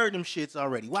 We heard them shits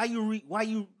already. Why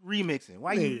you remixing?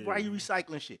 Why you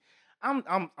recycling shit?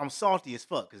 I'm salty as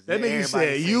fuck because that nigga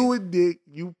said you and Dick,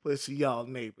 you pussy y'all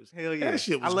neighbors. Hell yeah, that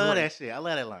shit was I love great. that shit. I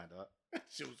love that line, dog. That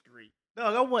shit was great.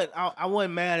 Dog, I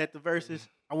wasn't mad at the verses.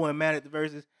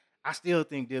 I still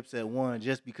think Dipset won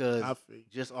just because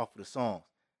just off of the songs,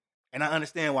 and I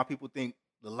understand why people think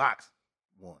the Locks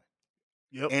won.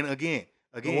 Yep. And again,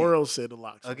 the world said the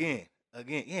Locks. Again,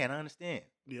 yeah, and I understand.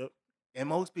 Yep. And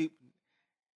most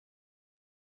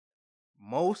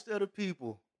of the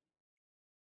people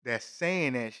that's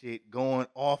saying that shit going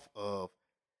off of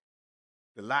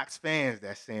the Locks fans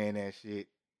that's saying that shit,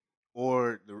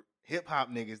 or the hip hop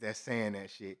niggas that's saying that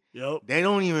shit. Yep. They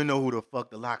don't even know who the fuck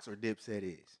the Locks or Dipset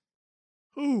is.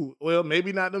 Who? Well,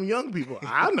 maybe not them young people.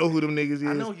 I know who them niggas is.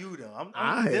 I know you though.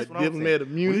 I had met immunity.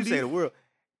 When you say the world,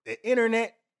 the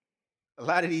internet, a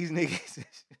lot of these niggas.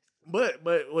 But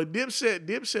what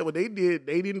Dipset, what they did,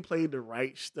 they didn't play the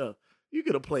right stuff. You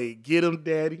could have played Get 'Em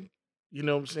Daddy, you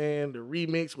know what I'm saying? The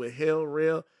remix with Hell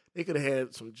Rail. They could have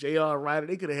had some J.R. Ryder.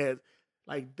 They could have had,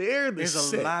 like,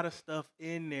 there's a lot of stuff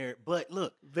in there. But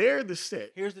look. They're the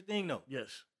set. Here's the thing, though.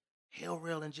 Yes. Hell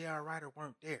Rail and J.R. Ryder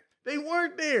weren't there. They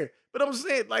weren't there. But I'm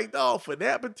saying, like, dog, for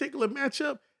that particular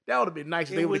matchup, that would have been nice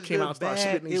if they would have came out and started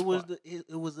spitting these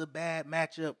It was a bad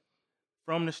matchup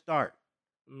from the start.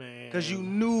 Man. Because you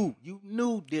knew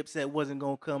Dipset wasn't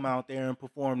going to come out there and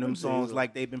perform them songs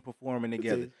like they've been performing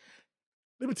together.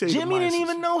 Let me tell you, Jimmy didn't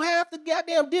even know half the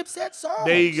goddamn Dipset songs.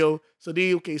 There you go. So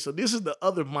this is the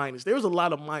other minus. There was a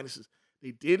lot of minuses.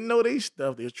 They didn't know their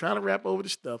stuff. They was trying to rap over the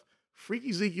stuff.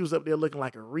 Freaky Zeke was up there looking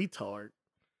like a retard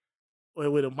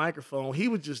with a microphone. He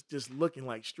was just looking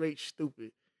like straight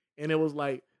stupid. And it was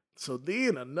like, so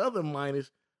then another minus,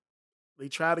 they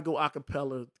tried to go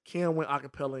acapella. Kim went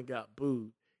acapella and got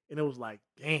booed. And it was like,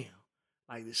 damn.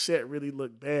 Like, the set really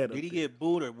looked bad. Did he get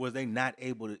booed, or was they not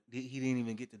able to? He didn't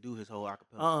even get to do his whole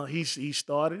acapella. He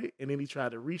started it, and then he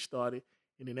tried to restart it,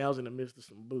 and then that was in the midst of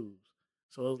some boos.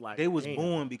 So it was like, they was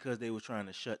booing because they were trying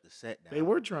to shut the set down. They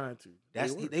were trying to.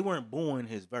 They weren't booing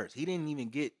his verse. He didn't even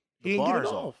get the bars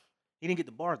off. He didn't get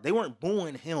the bars. They weren't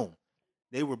booing him.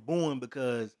 They were booing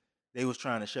because they was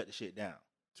trying to shut the shit down.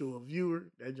 To a viewer,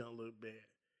 that junk looked bad.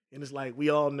 And it's like, we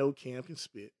all know Cam can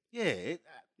spit. Yeah.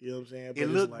 You know what I'm saying? But it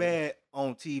looked bad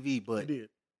on TV, but it did.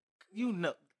 You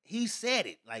know, he said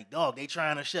it. Like, dog, they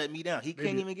trying to shut me down. He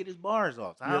can't even get his bars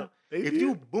off. Yeah, if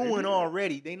you booing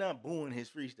already, they not booing his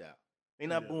freestyle. They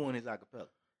not booing his acapella.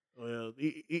 Well,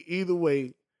 either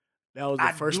way, that was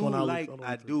the first one I looked on.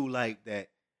 I do like that.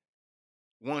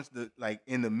 Once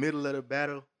in the middle of the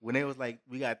battle, when they was like,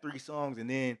 we got 3 songs, and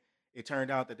then it turned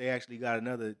out that they actually got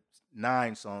another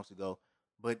 9 songs to go.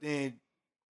 But then,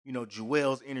 you know,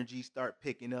 Joel's energy start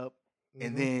picking up,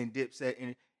 and then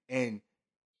Dipset and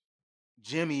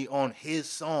Jimmy on his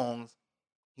songs,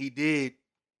 he did,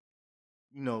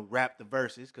 you know, rap the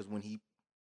verses, because when he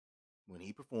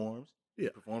performs, he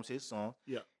performs his song.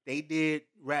 Yeah, they did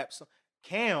rap.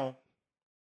 Cam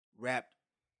rapped,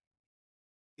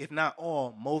 if not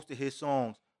all, most of his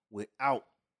songs without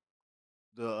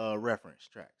the reference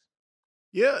tracks.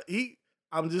 Yeah,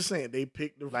 I'm just saying, they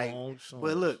picked the wrong songs.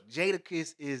 But look,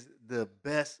 Jadakiss is the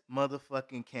best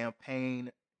motherfucking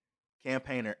campaigner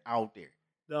out there.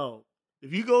 No,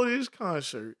 if you go to his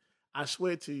concert, I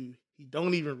swear to you, he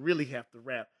don't even really have to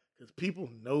rap, because people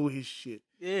know his shit.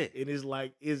 Yeah. And it's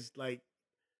like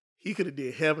he could have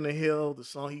did Heaven and Hell, the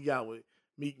song he got with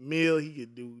Meek Mill. He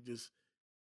could do just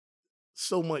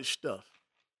so much stuff.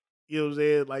 You know what I'm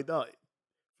saying? Like, dog,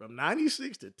 from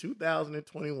 96 to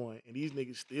 2021, and these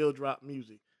niggas still drop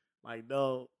music. Like,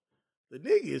 dog, the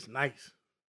nigga is nice.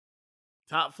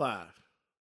 Top 5.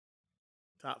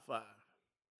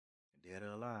 Dead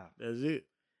or alive. That's it.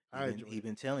 He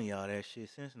been telling y'all that shit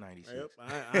since 96. Yep.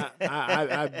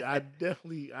 I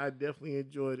definitely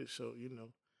enjoyed it. So, you know.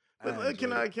 But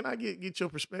can I get your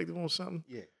perspective on something?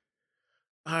 Yeah.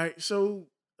 All right. So,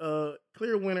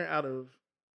 clear winner out of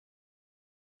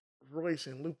Royce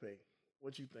and Lupe.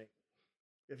 What you think?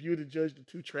 If you were to judge the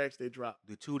 2 tracks they dropped.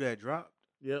 The 2 that dropped?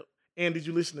 Yep. And did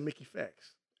you listen to Mickey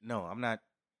Facts? No, I'm not.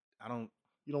 I don't.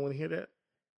 You don't want to hear that?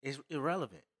 It's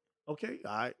irrelevant. Okay.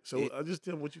 All right. So I'll just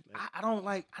tell me what you think.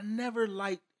 I never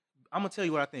liked, I'm going to tell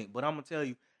you what I think, but I'm going to tell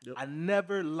you, I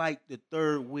never liked the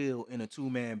third wheel in a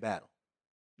 2-man battle.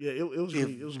 Yeah, it was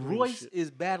If Royce is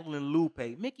battling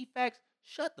Lupe, Mickey Facts,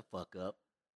 shut the fuck up.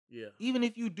 Yeah. Even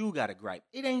if you do got a gripe,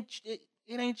 it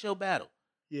ain't your battle.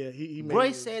 Yeah, he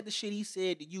Royce said the shit he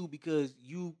said to you because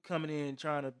you coming in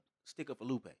trying to stick up for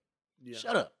Lupe. Yeah.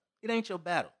 Shut up. It ain't your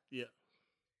battle. Yeah.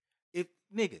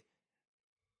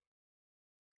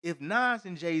 If Nas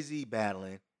and Jay-Z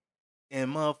battling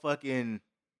and motherfucking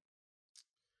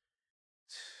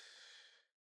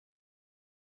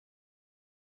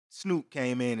Snoop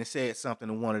came in and said something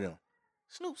to one of them,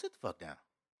 Snoop, sit the fuck down.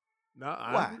 No,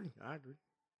 I Why? agree.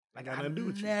 Like, got nothing to do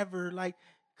with never like,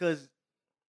 cause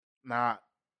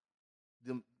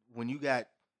when you got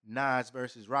Nas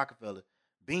versus Rockefeller,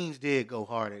 Beans did go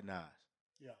hard at Nas.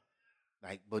 Yeah.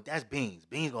 Like, but that's Beans.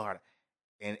 Beans go hard.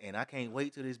 And I can't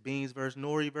wait till this Beans versus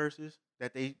Nori versus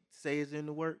that they say is in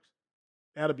the works.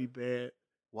 That'll be bad.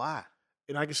 Why?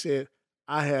 And like I said,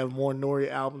 I have more Nori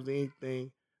albums than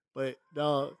anything. But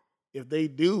dog, if they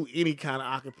do any kind of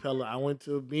acapella, I went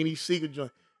to a Beanie Siegel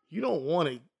joint. You don't want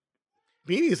to.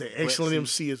 Beanie is an excellent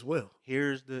MC as well.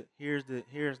 Here's the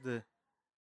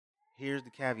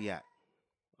caveat.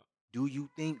 Do you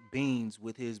think Beans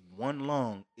with his one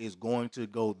lung is going to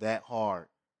go that hard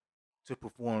to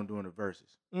perform during the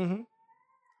verses? Mm-hmm.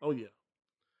 Oh yeah.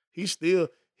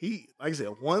 Like I said,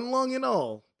 one lung and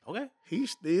all. Okay. He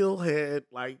still had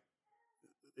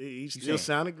he still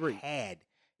sounded great.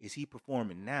 Is he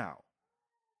performing now?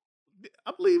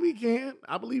 I believe he can.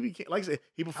 Like I said,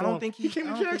 he performed. I don't think he came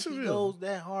to Jacksonville. Think he goes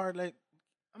that hard. Like,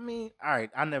 I mean, all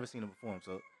right, I never seen him perform,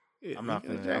 so yeah, I'm not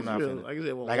finna. Like I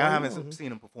said, well, I haven't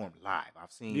seen him perform live.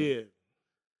 I've seen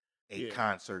a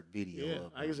concert video. Yeah,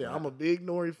 of like him, I said, I'm a big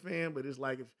Nori fan, but it's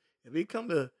like if he come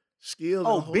to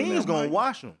skills, Beans gonna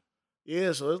wash him.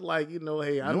 Yeah, so it's like,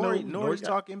 hey, I know Nori's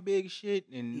talking big shit,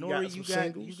 and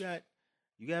Nori,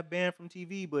 you got banned from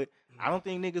TV, but I don't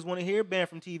think niggas want to hear banned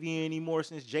from TV anymore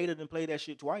since Jada done played that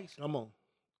shit twice. Come on,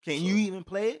 can you even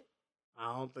play it?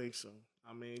 I don't think so.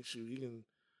 I mean, shoot, he can.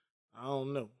 I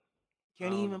don't know.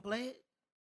 Can he even play it?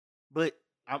 But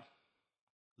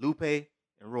Lupe and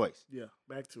Royce. Yeah,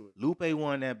 back to it. Lupe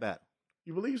won that battle.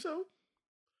 You believe so?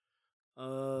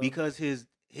 Because his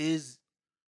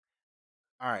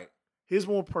all right. His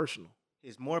more personal.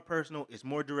 It's more personal. It's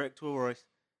more direct to Royce.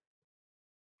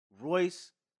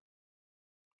 Royce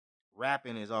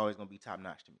rapping is always gonna be top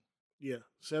notch to me. Yeah,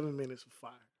 7 minutes of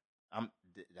fire.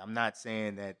 I'm not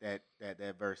saying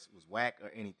that verse was whack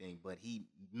or anything, but he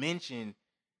mentioned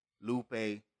Lupe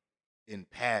in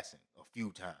passing a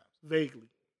few times, vaguely,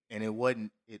 and it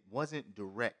wasn't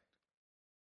direct.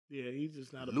 Yeah, he's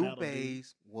just not a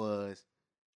Lupe's was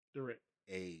direct.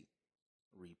 A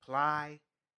reply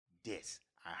diss.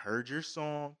 I heard your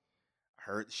song. I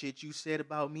heard the shit you said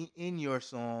about me in your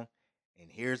song,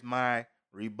 and here's my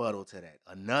rebuttal to that.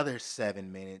 Another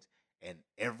 7 minutes, and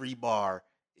every bar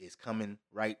is coming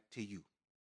right to you.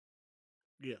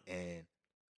 Yeah. And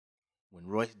when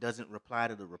Royce doesn't reply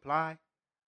to the reply,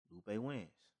 Lupe wins.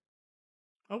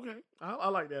 Okay. I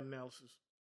like that analysis.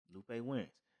 Lupe wins.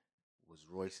 Was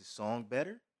Royce's song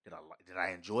better? Did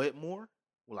I enjoy it more?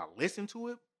 Will I listen to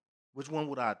it? Which one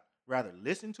would I rather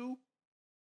listen to?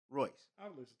 Royce.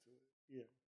 I'll listen to it. Yeah.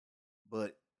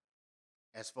 But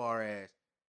as far as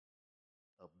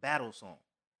a battle song,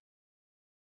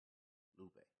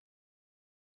 Lupe.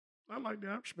 I like that.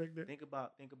 I respect that. Think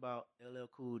about LL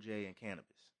Cool J and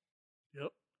Cannabis.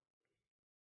 Yep.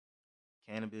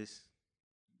 Cannabis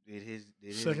did his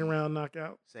second round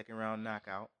knockout.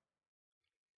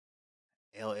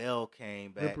 LL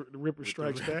came back. The Ripper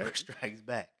strikes back. Ripper strikes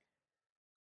back.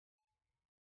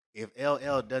 If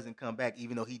LL doesn't come back,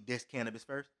 even though he dissed Cannabis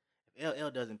first, if LL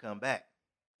doesn't come back,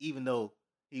 even though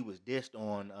he was dissed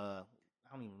on I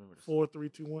don't even remember the 4 3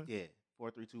 2 1. Yeah,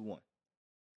 4 3 2 1.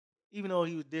 Even though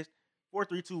he was dissed, 4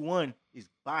 3 2 1 is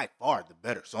by far the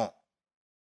better song.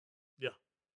 Yeah.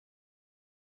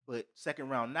 But second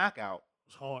round knockout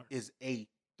is a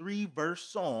 3-verse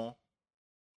song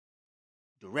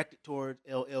directed towards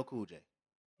LL Cool J.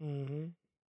 Mm-hmm.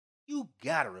 You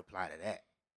gotta reply to that.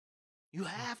 You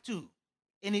have to.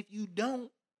 And if you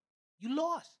don't, you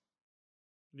lost.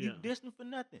 Yeah. You dissed him for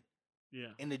nothing.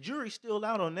 Yeah. And the jury's still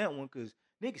out on that one because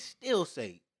niggas still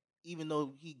say, even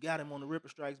though he got him on the Ripper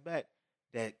Strikes Back,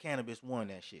 that Cannabis won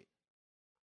that shit.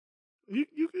 You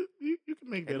can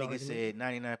make that argument. Nigga said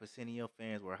 99% of your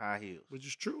fans wear high heels. Which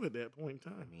is true at that point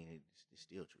in time. I mean, it's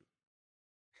still true.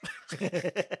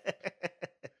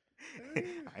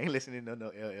 I ain't listening to no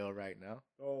LL right now.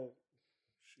 Oh,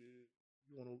 shit.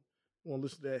 You want to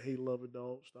listen to that Hey Love It,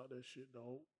 dog? Stop that shit,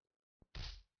 dog.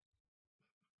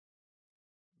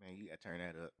 Man, you got to turn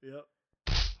that up. Yep.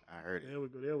 I heard it. There we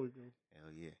go.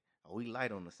 Hell yeah. Oh, we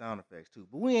light on the sound effects, too.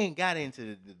 But we ain't got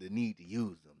into the need to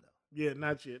use them, though. Yeah,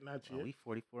 not yet. Well, we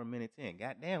 44 minutes in.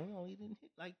 Goddamn, we only didn't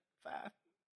hit like 5.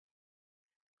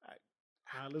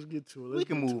 All right, let's get to it. We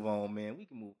can move on, man. We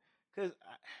can move. Cause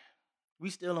we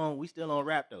still on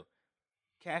rap though.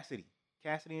 Cassidy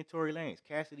and Tory Lanez.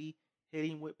 Cassidy hit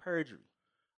him with perjury.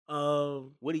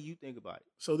 What do you think about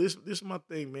it? So this is my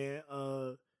thing, man.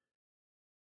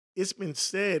 It's been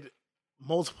said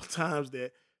multiple times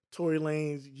that Tory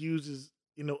Lanez uses,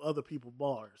 other people's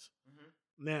bars.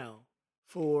 Mm-hmm. Now,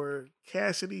 for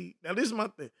Cassidy, this is my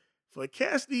thing. For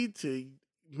Cassidy to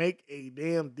make a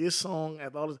damn diss song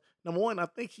after all this, number one, I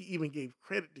think he even gave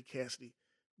credit to Cassidy.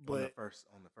 But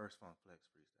on the first Funk Flex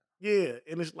freestyle. Yeah,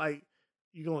 and it's like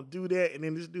you're gonna do that, and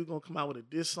then this dude gonna come out with a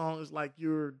diss song. It's like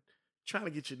you're trying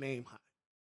to get your name high.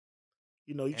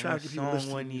 You trying to get people listening. The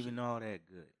song wasn't even all that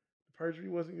good. The perjury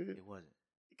wasn't good. It wasn't,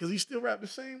 because he still rapped the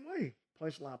same way.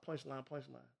 Punchline.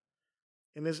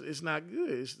 And it's not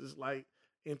good. It's just like,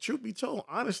 and truth be told,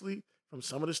 honestly, from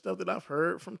some of the stuff that I've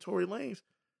heard from Tory Lanez,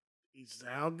 he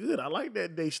sound good. I like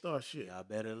that Daystar shit. Y'all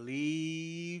better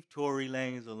leave Tory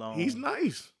Lanez alone. He's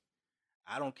nice.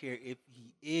 I don't care if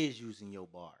he is using your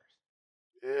bars.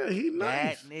 Yeah, he's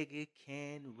nice. That nigga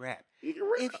can rap. He can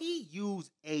rap. If he use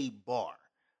a bar,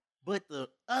 but the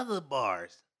other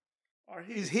bars are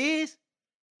his,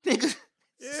 nigga,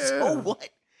 so what?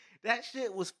 That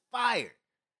shit was fire.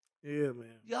 Yeah,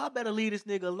 man. Y'all better leave this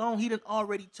nigga alone. He done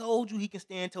already told you he can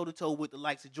stand toe-to-toe with the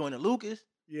likes of Joyner Lucas.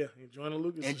 Yeah, and Joyner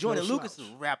Lucas. And Joyner Lucas has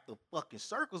wrapped the fucking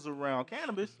circles around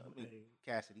cannabis. I mean,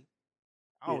 Cassidy.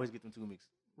 I always get them two mixed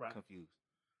confused.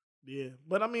 Yeah,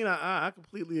 but I mean, I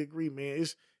completely agree, man.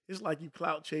 It's like you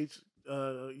clout chasing.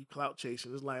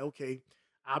 It's like, okay,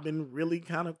 I've been really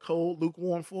kind of cold,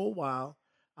 lukewarm for a while.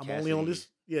 I'm Cassidy only on this.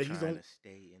 Yeah, he's on to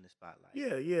stay in the spotlight.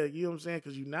 Yeah, you know what I'm saying?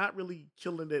 Because you're not really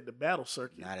killing at the battle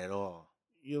circuit. Not at all.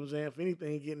 You know what I'm saying? If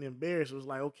anything, getting embarrassed, it was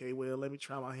like, okay, well, let me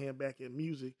try my hand back at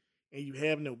music. And you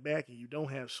have no backing. You don't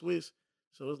have Swiss.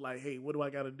 So it's like, hey, what do I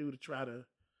got to do to try to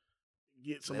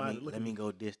get somebody to look Let me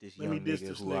go diss this young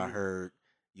nigga who I heard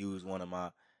use one of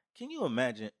my... Can you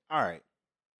imagine? All right.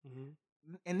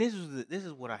 Mm-hmm. And this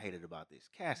is what I hated about this.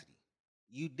 Cassidy,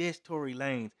 you dissed Tory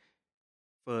Lanez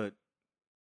for...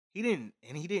 He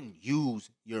didn't use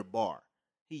your bar.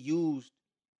 He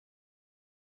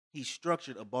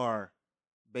structured a bar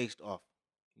based off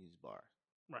his bars.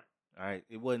 Right. All right.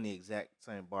 It wasn't the exact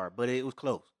same bar, but it was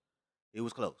close.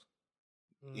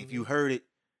 Mm-hmm. If you heard it,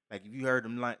 like if you heard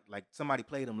them like somebody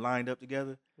played them lined up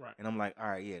together, right? And I'm like, all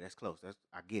right, yeah, that's close.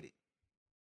 I get it.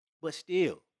 But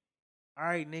still, all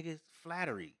right, nigga, it's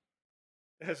flattery.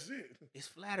 That's it. It's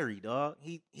flattery, dog.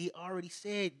 He already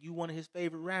said you one of his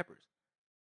favorite rappers.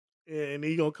 Yeah, and then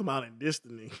you gonna come out and diss the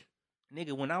nigga.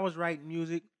 Nigga, when I was writing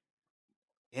music,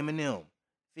 Eminem,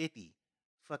 50,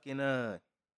 fucking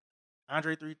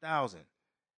Andre 3000,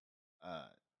 a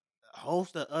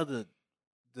host of other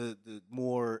the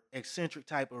more eccentric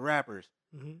type of rappers.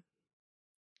 Mm-hmm.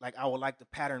 Like I would like to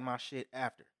pattern my shit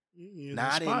after.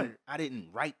 Now I didn't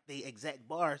write the exact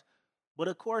bars, but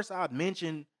of course I'd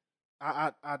mention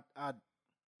I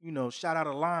shout out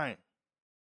a line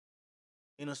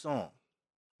in a song.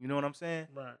 You know what I'm saying?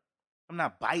 Right. I'm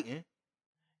not biting.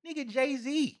 Nigga,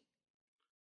 Jay-Z.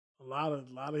 A lot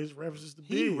of his references to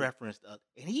He referenced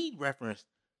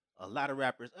a lot of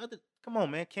rappers. Come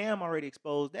on, man. Cam already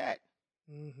exposed that.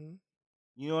 Mm-hmm.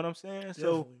 You know what I'm saying? Definitely.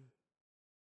 So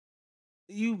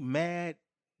you mad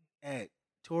at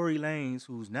Tory Lanez,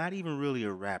 who's not even really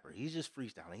a rapper. He's just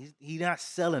freestyling. He's not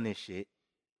selling this shit.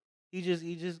 He just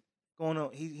going on.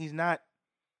 He's not.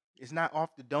 It's not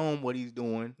off the dome what he's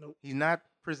doing. Nope. He's not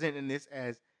presenting this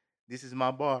as this is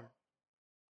my bar.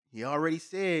 He already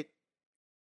said,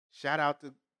 shout out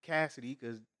to Cassidy,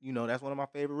 because that's one of my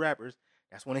favorite rappers.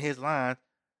 That's one of his lines.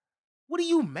 What are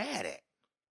you mad at?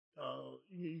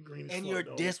 You green as and fuck, your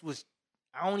dog. diss was,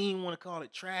 I don't even want to call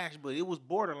it trash, but it was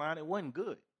borderline. It wasn't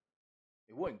good.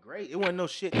 It wasn't great. It wasn't no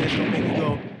shit that's gonna make you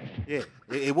go, yeah.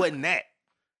 It wasn't that.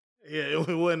 Yeah,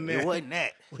 it wasn't that. It wasn't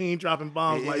that. We ain't dropping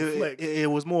bombs like Flex. It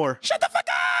was more, shut the fuck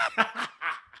up!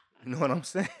 You know what I'm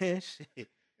saying? Shit.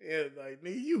 Yeah, like,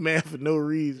 nigga, you mad for no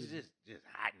reason. It's just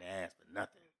hot in the ass for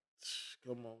nothing.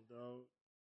 Come on, dog.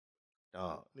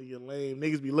 Dog. Nigga lame.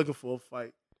 Niggas be looking for a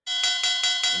fight.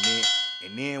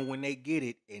 And then when they get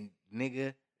it, and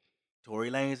nigga,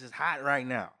 Tory Lanez is hot right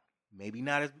now. Maybe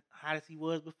not as hot as he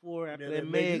was before after that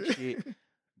Meg shit,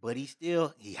 but he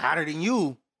hotter than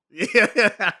you. Yeah.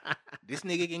 This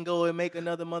nigga can go and make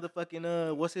another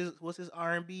motherfucking what's his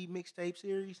R&B mixtape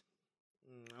series?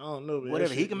 I don't know, man.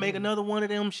 Whatever. He can make another one of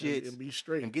them shits and be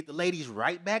straight and get the ladies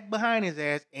right back behind his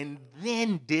ass and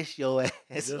then dish your ass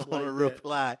just on like a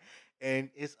reply. and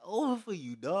it's over for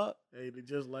you, dog. Hey, they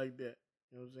just like that.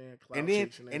 You know what I'm saying? Clout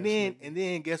chasing And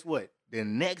then guess what? The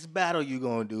next battle you're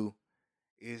gonna do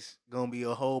is gonna be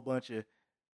a whole bunch of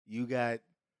you got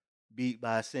beat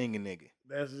by a singing nigga.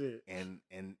 That's it. And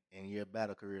your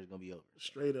battle career is gonna be over.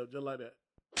 Straight up, just like that.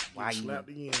 Why even slapped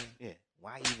again? Yeah.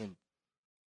 Why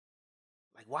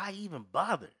even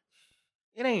bother?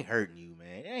 It ain't hurting you,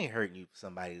 man. It ain't hurting you for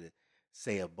somebody to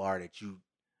say a bar that you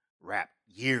rapped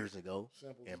years ago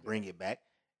and bring it back.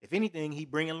 If anything, he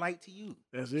bringing light to you.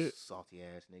 That's it. Salty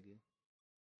ass nigga.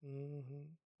 Mm-hmm.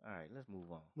 All right, let's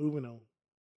move on. Moving on.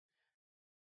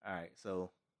 All right,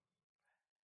 so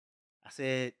I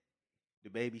said the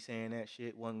baby saying that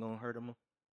shit wasn't gonna hurt him.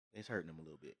 It's hurting him a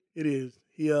little bit. It is.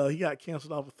 He got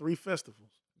canceled off of 3 festivals.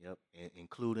 Yep,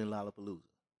 including Lollapalooza,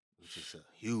 which is a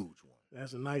huge one.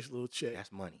 That's a nice little check.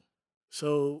 That's money.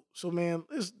 So man,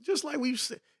 it's just like we've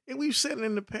said, and we've said it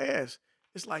in the past.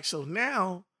 It's like, so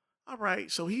now, all right.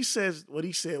 So he says what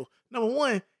he said. Number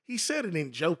one, he said it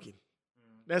in joking.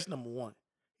 That's number one.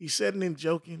 He said it in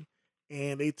joking,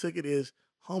 and they took it as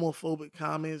homophobic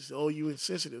comments. Oh, you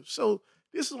insensitive. So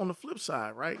this is on the flip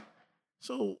side, right?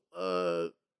 So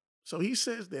he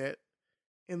says that,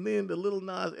 and then the Lil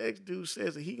Nas X dude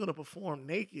says that he's gonna perform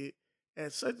naked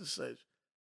at such and such.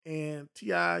 And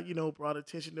T.I., brought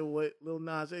attention to what Lil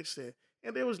Nas X said.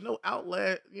 And there was no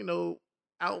outward,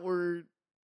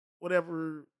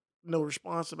 whatever, no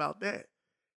response about that.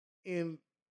 And,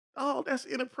 that's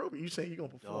inappropriate. You saying you're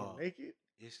going to perform naked?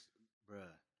 It's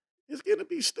going to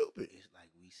be stupid. It's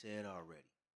like we said already.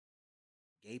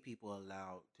 Gay people are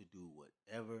allowed to do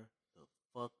whatever the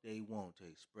fuck they want to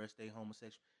express their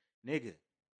homosexual. Nigga,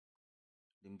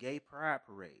 them gay pride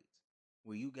parades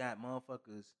where you got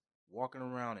motherfuckers walking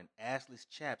around in assless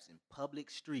chaps in public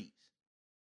streets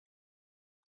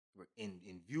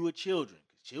in view of children,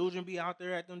 because children be out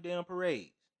there at them damn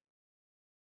parades.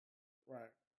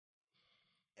 Right.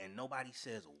 And nobody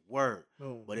says a word.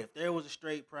 No. But if there was a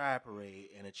straight pride parade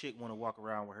and a chick want to walk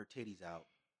around with her titties out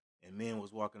and men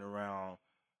was walking around,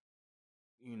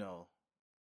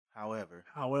 however,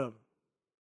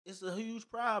 it's a huge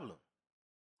problem.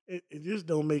 It just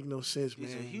don't make no sense, man.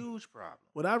 It's a huge problem.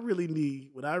 What I really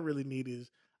need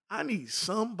is I need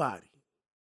somebody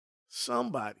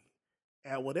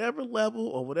at whatever level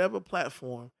or whatever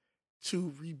platform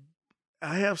to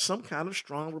I have some kind of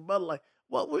strong rebuttal. Like,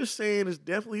 what we're saying is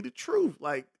definitely the truth.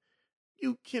 Like,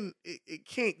 it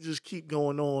can't just keep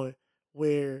going on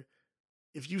where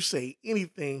if you say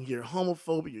anything, you're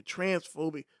homophobic, you're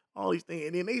transphobic, all these things,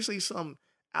 and then they say something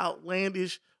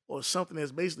outlandish or something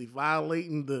that's basically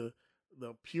violating the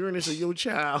pureness of your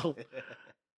child.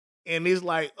 And it's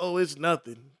like, oh, it's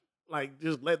nothing. Like,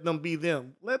 just let them be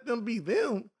them. Let them be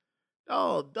them.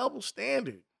 Oh, double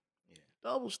standard. Yeah.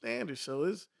 Double standard. So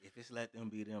if it's let them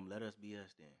be them, let us be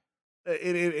us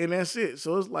then. And that's it.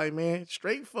 So it's like, man,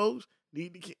 straight folks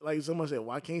need to, like someone said,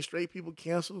 why can't straight people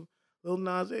cancel Lil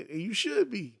Nas X? And you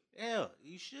should be. Yeah,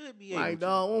 you should be like, able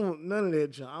dog, I don't want none of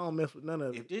that junk. I don't mess with none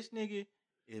of if it. This nigga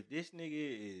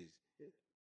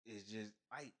is just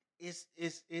like,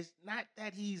 it's not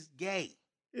that he's gay.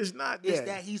 It's not that. It's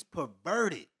that he's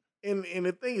perverted. And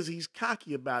the thing is, he's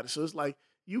cocky about it. So it's like,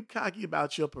 you cocky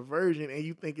about your perversion and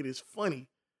you think it is funny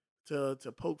to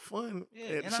poke fun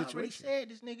at the situation. I already said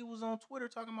this nigga was on Twitter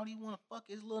talking about he want to fuck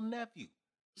his little nephew.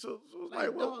 So it's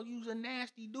like, dog, you's a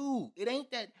nasty dude. It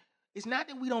ain't that. It's not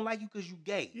that we don't like you because you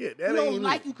gay. Yeah, that we ain't don't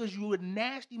like you because you a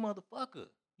nasty motherfucker.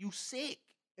 You sick.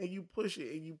 And you push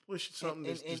it, and you push something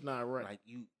that's just not right. Like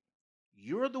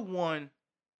you're the one.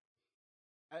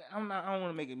 I don't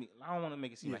want to make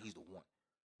it seem like he's the one.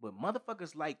 But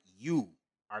motherfuckers like you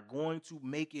are going to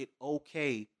make it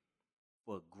okay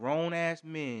for grown ass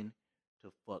men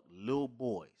to fuck little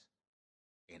boys,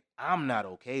 and I'm not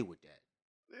okay with that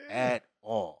at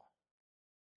all.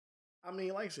 I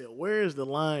mean, like I said, where is the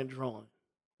line drawn?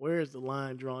 Where is the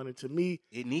line drawn? And to me,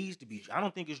 it needs to be. I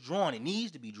don't think it's drawn. It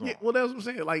needs to be drawn. Yeah, well, that's what I'm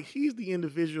saying. Like, he's the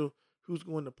individual who's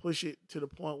going to push it to the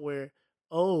point where,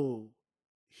 oh,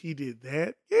 he did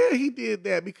that? Yeah, he did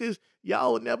that, because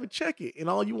y'all would never check it. And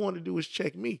all you want to do is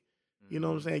check me. You know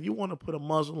what I'm saying? You want to put a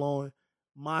muzzle on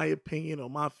my opinion or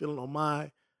my feeling or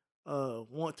my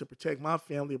want to protect my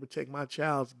family or protect my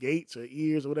child's gates or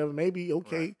ears or whatever. Maybe,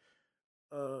 okay.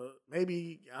 Right.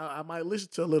 Maybe I might listen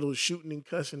to a little shooting and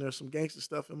cussing or some gangster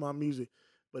stuff in my music.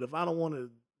 But if I don't want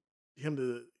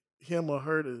him or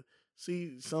her to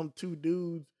see some two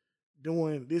dudes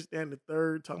doing this, that, and the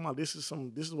third, talking about this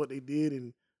is what they did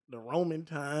in the Roman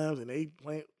times, and they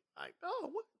playing like, oh,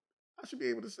 what? I should be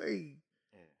able to say,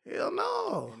 hell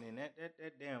no. And then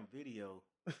that damn video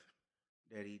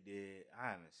that he did. I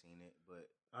haven't seen it, but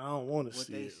I don't want to what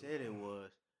see they it. said it was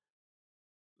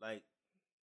like,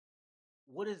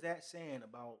 what is that saying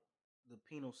about the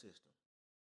penal system?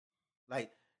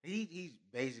 Like he's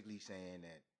basically saying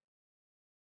that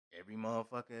every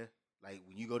motherfucker, like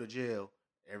when you go to jail,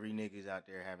 every nigga's out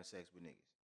there having sex with niggas.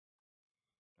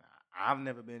 I've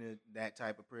never been in that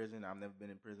type of prison. I've never been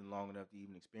in prison long enough to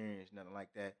even experience nothing like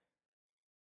that.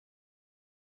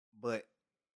 But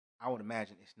I would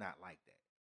imagine it's not like that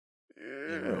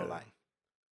in real life.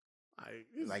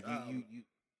 Like you,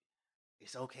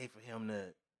 it's okay for him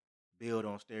to build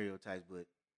on stereotypes, but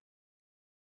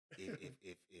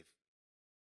if a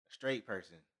straight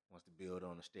person wants to build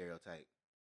on a stereotype,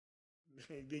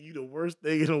 then you the worst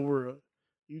thing in the world.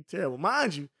 You terrible.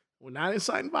 Mind you, we're not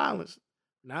inciting violence.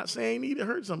 We're not saying you need to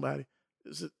hurt somebody.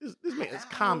 This man is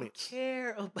comments. I don't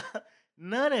care about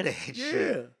none of that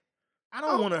shit. I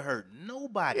don't want to hurt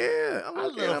nobody. Yeah, I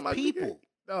love people.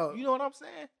 You know what I'm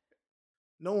saying?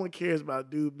 No one cares about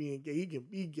dude being gay. He can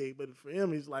be gay, but for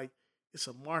him, it's like it's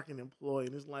a marketing ploy,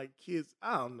 and it's like kids.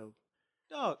 I don't know.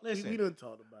 Dog, listen. We done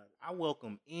talked about it. I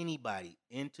welcome anybody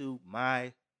into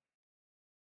my,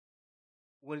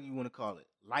 what do you want to call it,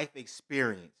 life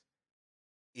experience.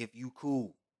 If you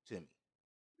cool to me,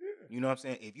 you know what I'm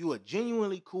saying. If you a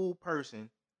genuinely cool person,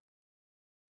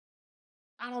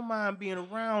 I don't mind being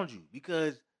around you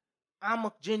because I'm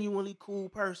a genuinely cool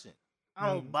person. I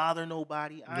don't bother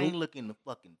nobody. I ain't looking to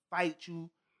fucking fight you.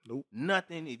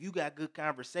 Nothing. If you got good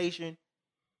conversation,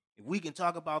 if we can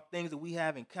talk about things that we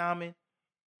have in common,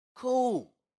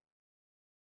 cool.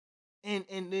 And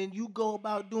then you go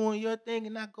about doing your thing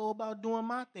and I go about doing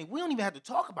my thing. We don't even have to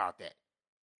talk about that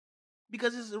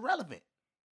because it's irrelevant.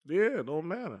 Yeah, it don't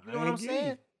matter. You know what I'm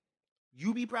saying?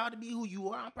 You be proud to be who you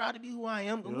are. I'm proud to be who I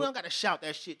am. Yep. We don't got to shout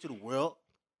that shit to the world.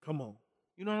 Come on.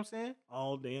 You know what I'm saying?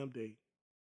 All damn day.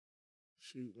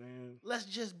 Shoot, man. Let's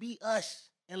just be us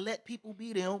and let people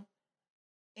be them.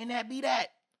 And that be that.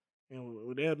 And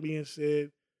with that being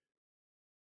said,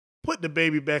 put the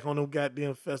baby back on them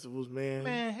goddamn festivals, man.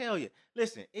 Man, hell yeah.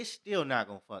 Listen, it's still not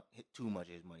going to hit too much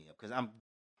of his money up. Because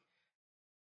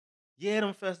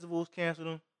them festivals, cancel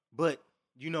them. But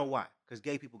you know why? Because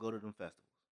gay people go to them festivals.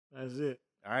 That's it.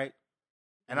 All right?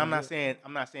 And I'm not saying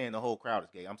the whole crowd is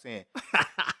gay. I'm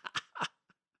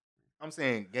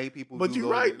saying gay people. But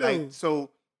you're right though. Like,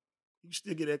 so you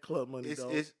still get that club money. It's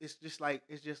just like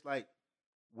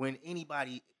when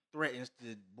anybody threatens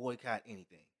to boycott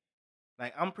anything.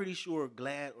 Like I'm pretty sure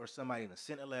GLAAD or somebody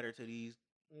sent a letter to these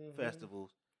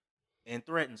festivals and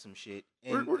threatened some shit.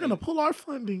 And we're gonna pull our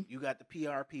funding. You got the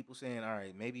PR people saying, all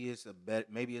right, maybe it's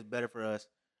better for us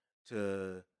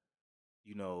to,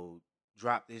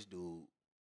 drop this dude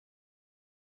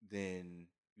than,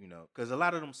 because a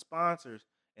lot of them sponsors,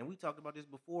 and we talked about this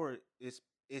before, it's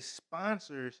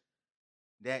sponsors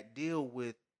that deal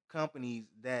with companies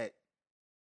that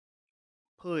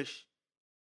push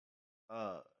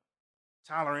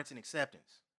tolerance and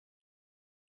acceptance.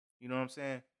 You know what I'm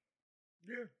saying?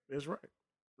 Yeah, that's right.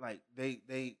 Like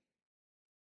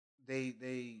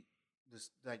the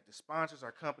sponsors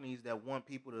are companies that want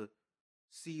people to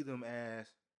see them as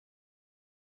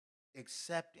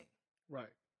accepting.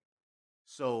 Right.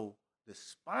 So the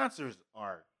sponsors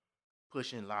are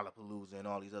pushing Lollapalooza and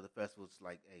all these other festivals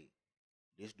like, hey,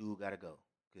 this dude gotta go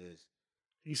because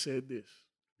he said this.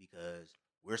 Because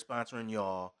we're sponsoring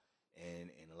y'all, and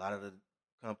a lot of the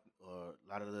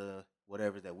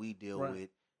whatever that we deal with,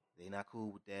 they not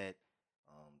cool with that.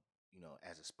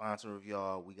 As a sponsor of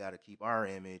y'all, we got to keep our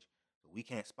image. So we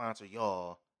can't sponsor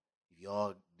y'all if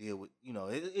y'all deal with,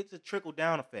 it's a trickle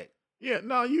down effect. Yeah,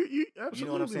 no, you absolutely, you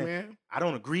know what I'm saying? Man. I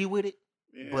don't agree with it,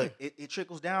 but it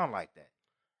trickles down like that.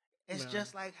 It's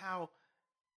just like how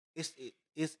it's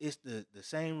the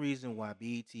same reason why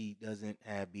BET doesn't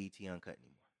have BET Uncut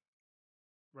anymore.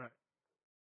 Right.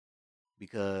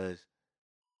 Because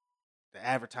the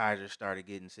advertisers started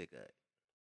getting sick of it.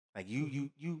 Like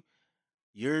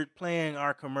you're playing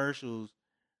our commercials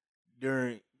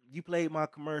you played my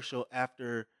commercial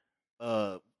after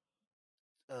Versace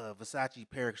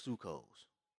Paris Sucos.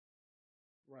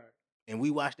 Right. And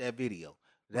we watched that video.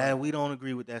 That we don't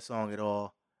agree with that song at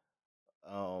all.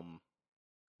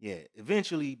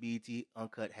 Eventually BET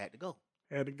Uncut had to go.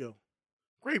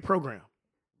 Great program.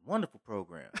 Wonderful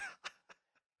program. It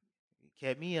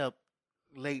kept me up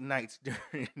late nights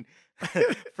during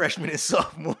freshman and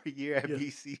sophomore year at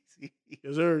BCC.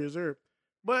 Yes, sir.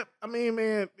 But I mean,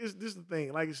 man, this is the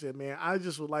thing. Like I said, man, I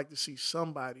just would like to see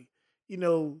somebody,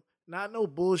 not no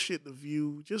bullshit The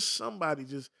View, just somebody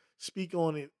just speak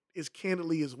on it as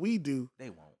candidly as we do. They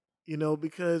won't.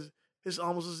 Because it's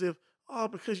almost as if, oh,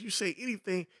 because you say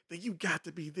anything, then you got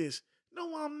to be this.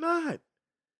 No, I'm not.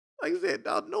 Like I said,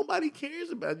 dog, nobody cares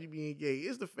about you being gay.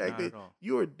 It's the fact Not that at all.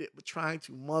 you are trying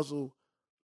to muzzle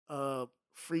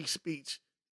free speech,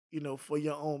 for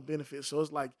your own benefit. So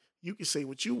it's like you can say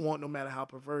what you want, no matter how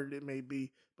perverted it may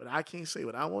be, but I can't say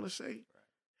what I want to say.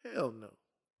 Right. Hell no.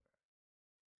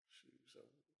 So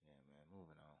yeah,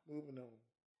 man. Moving on.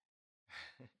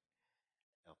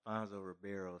 Alfonso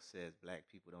Ribeiro says black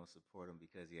people don't support him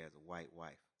because he has a white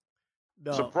wife.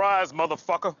 Dog. Surprise,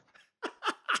 motherfucker.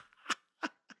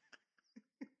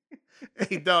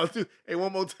 Hey, dog. Dude. Hey,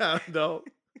 one more time, dog.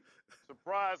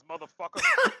 Surprise, motherfucker.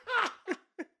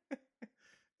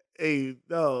 Hey,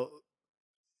 dog.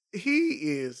 He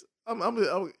is.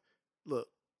 Look.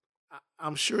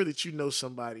 I'm sure that you know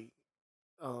somebody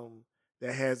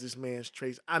that has this man's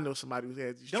traits. I know somebody who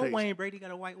has these traits. Don't Wayne Brady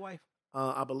got a white wife?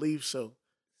 I believe so.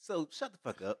 So shut the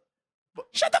fuck up.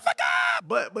 Shut the fuck up!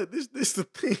 But this the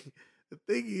thing. The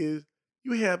thing is,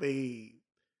 you have a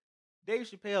Dave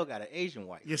Chappelle got an Asian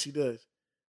wife. Yes, he does.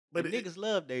 But niggas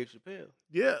love Dave Chappelle.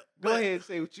 Yeah. Go ahead and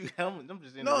say what you. I'm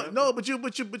just interrupting. No. But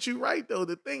you're right though.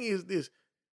 The thing is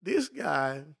this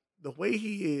guy, the way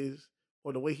he is,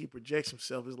 or the way he projects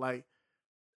himself is like,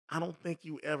 I don't think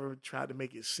you ever tried to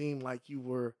make it seem like you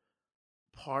were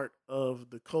part of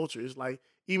the culture. It's like,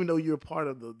 even though you're part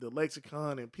of the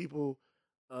lexicon and people,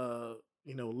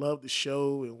 love the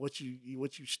show and what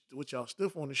y'all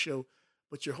stood for on the show,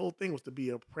 but your whole thing was to be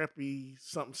a preppy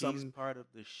something. He's part of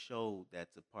the show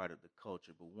that's a part of the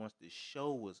culture. But once the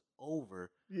show was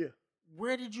over,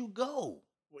 where did you go?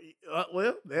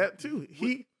 Well, that too.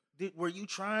 Were you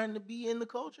trying to be in the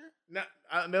culture? That's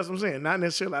what I'm saying. Not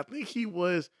necessarily. I think he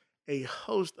was a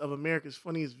host of America's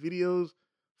Funniest Videos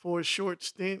for a short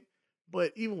stint.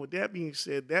 But even with that being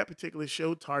said, that particular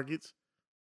show targets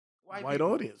white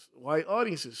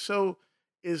audiences. So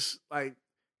it's like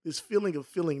this feeling of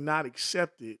feeling not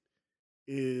accepted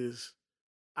is,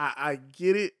 I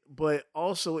get it, but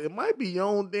also it might be your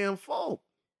own damn fault.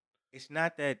 It's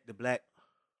not that the black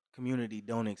community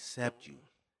don't accept you.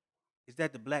 It's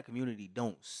that the black community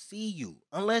don't see you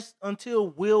until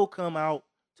Will come out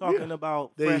talking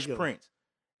about Fresh Prince.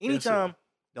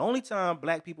 The only time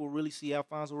black people really see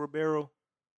Alfonso Ribeiro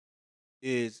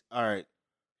is, all right,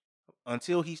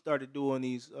 until he started doing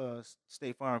these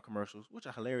State Farm commercials, which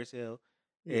are hilarious as hell.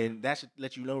 Yeah. And that should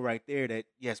let you know right there that,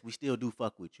 yes, we still do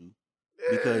fuck with you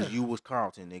because you was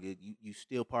Carlton, nigga. You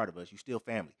still part of us. You still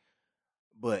family.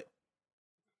 But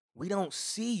we don't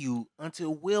see you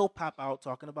until Will pop out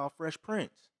talking about Fresh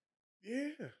Prince.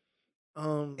 Yeah.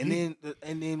 And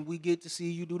then we get to see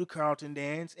you do the Carlton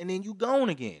dance, and then you gone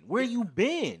again. Where you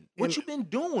been? What you been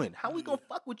doing? How we gonna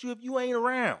fuck with you if you ain't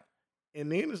around?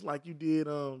 And then it's like you did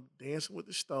Dancing with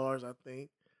the Stars, I think.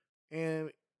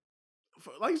 And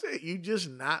like I said, you just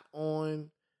not on.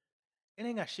 It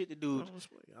ain't got shit to do.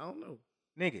 I don't know.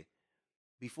 Nigga,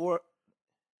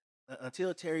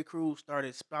 until Terry Crews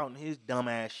started spouting his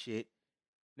dumbass shit,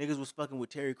 niggas was fucking with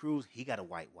Terry Crews. He got a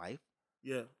white wife.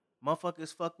 Yeah.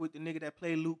 Motherfuckers fuck with the nigga that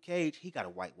played Luke Cage. He got a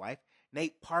white wife.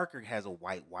 Nate Parker has a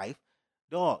white wife.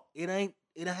 Dog, it ain't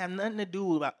have nothing to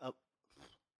do about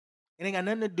it ain't got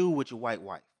nothing to do with your white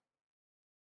wife.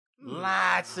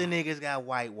 Lots of niggas got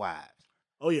white wives.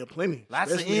 Oh yeah, plenty.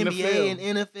 Lots especially of NBA and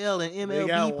NFL and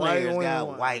MLB players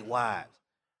got white wives.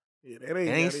 Yeah, that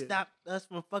ain't stopped us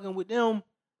from fucking with them.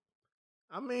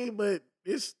 I mean, but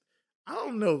I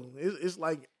don't know. It's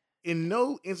like in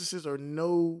no instances or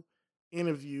no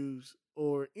interviews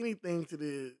or anything to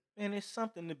the. Man, it's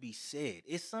something to be said.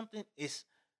 It's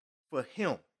for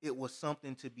him. It was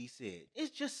something to be said.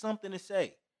 It's just something to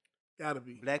say. Gotta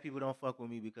be. Black people don't fuck with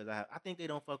me because I think they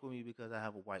don't fuck with me because I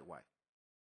have a white wife.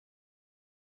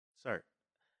 Sir,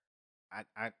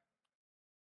 I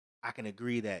can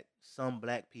agree that some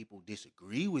black people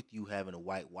disagree with you having a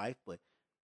white wife, but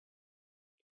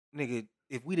nigga,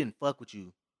 if we didn't fuck with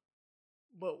you,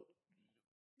 but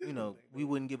we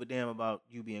wouldn't give a damn about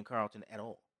you being Carlton at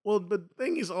all. Well, but the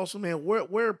thing is also, man,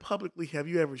 where publicly have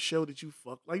you ever showed that you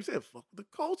fuck, like you said, fuck with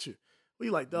the culture? Where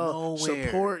you like, dog,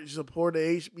 support the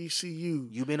HBCU.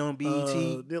 You been on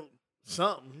BET?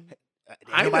 Something.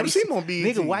 I ain't never seen him on BET.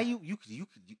 Nigga, why you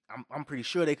I'm pretty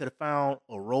sure they could have found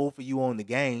a role for you on the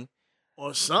game.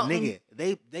 Or something. Nigga,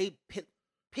 they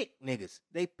pick niggas.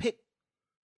 They pick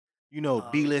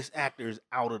B-list actors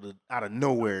out of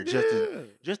nowhere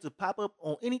just to pop up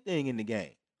on anything in the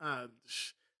game.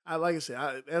 Like I said,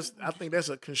 I think that's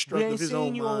a construct of his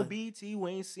own mind. We ain't seen you on BT.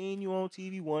 We ain't seen you on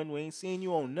TV One. We ain't seen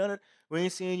you on none of. We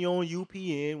ain't seen you on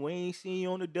UPN. We ain't seen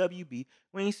you on the WB.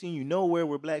 We ain't seen you nowhere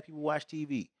where black people watch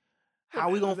TV. How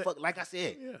we gonna fuck? Like I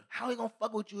said, how we gonna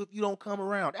fuck with you if you don't come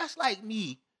around? That's like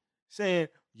me saying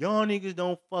y'all niggas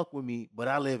don't fuck with me, but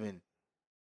I live in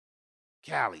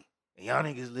Cali and y'all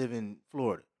niggas live in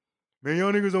Florida. Man,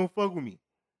 y'all niggas don't fuck with me.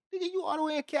 Nigga, you all the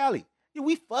way in Cali. Yeah,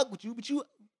 we fuck with you, but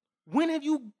when have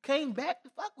you came back to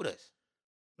fuck with us?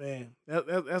 Man,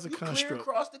 that's a construct. Clear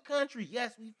across the country.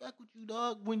 Yes, we fuck with you,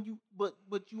 dog.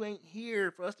 But you ain't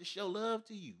here for us to show love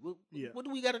to you. What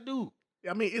do we got to do?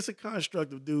 I mean, it's a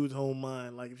construct of dude's whole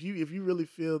mind. Like if you really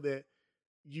feel that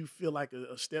you feel like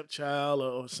a stepchild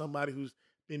or somebody who's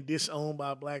been disowned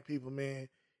by black people, man.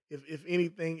 If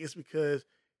anything, it's because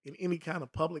in any kind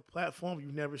of public platform,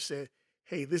 you never said,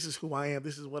 "Hey, this is who I am.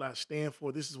 This is what I stand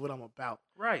for. This is what I'm about."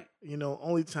 Right. You know,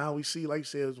 only time we see, like you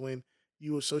said, is when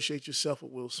you associate yourself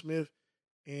with Will Smith.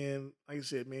 And like I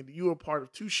said, man, you were part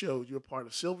of two shows. You were part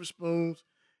of Silver Spoons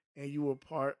and you were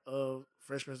part of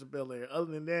Fresh Prince of Bel-Air.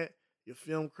 Other than that, your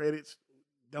film credits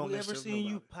don't we ever seen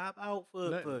you pop out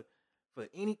for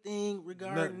anything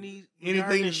regarding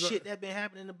this shit that been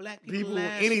happening to black people the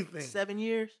last 7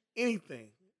 years? Anything.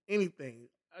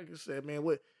 Like I said, man,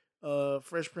 what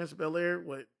Fresh Prince of Bel-Air,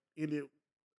 what ended.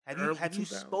 Have you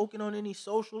spoken on any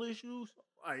social issues?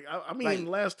 I mean, in the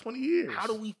last 20 years. How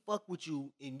do we fuck with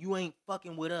you and you ain't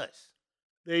fucking with us?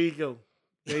 There you go.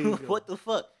 What the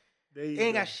fuck? It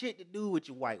ain't got shit to do with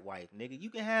your white wife, nigga.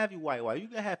 You can have your white wife. You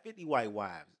can have 50 white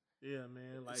wives. Yeah,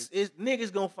 man. Like it's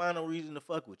niggas gonna find no reason to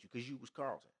fuck with you because you was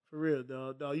Carlton. For real,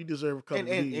 dog. Dog, you deserve a couple of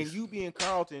these. And you being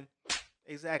Carlton,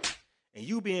 exactly. And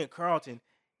you being Carlton,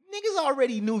 niggas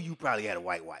already knew you probably had a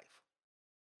white wife.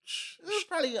 It was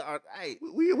probably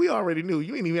we already knew.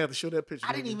 You ain't even have to show that picture.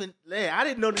 I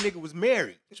didn't know the nigga was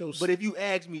married. But if you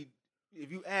ask me,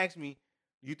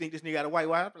 you think this nigga got a white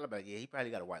wife? I'm like, yeah, he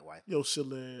probably got a white wife. Yo,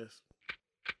 silly ass.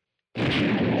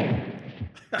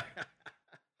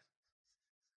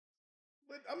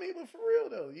 But for real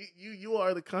though, you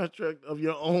are the construct of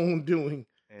your own doing.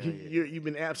 You've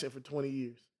been absent for 20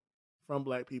 years from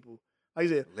black people. Like I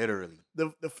said, literally.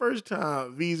 The first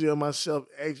time Visa and myself,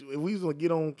 actually, if we was gonna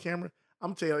get on camera,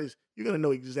 I'm telling you this, you're gonna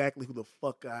know exactly who the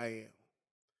fuck I am.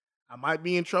 I might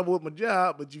be in trouble with my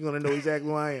job, but you're gonna know exactly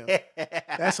who I am.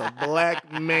 That's a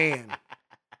black man.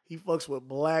 He fucks with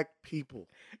black people.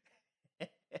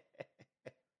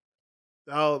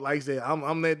 Oh, like I said,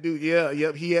 I'm that dude. Yeah,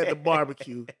 yep. He had the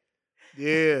barbecue.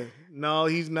 Yeah, no,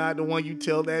 he's not the one you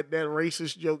tell that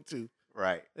racist joke to.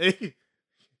 Right.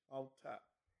 Off top.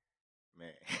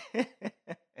 Man.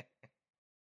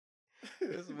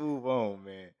 Let's move on,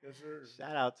 man. Yes, sir.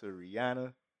 Shout out to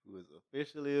Rihanna, who is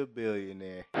officially a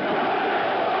billionaire.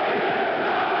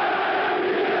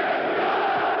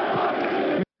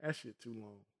 That shit too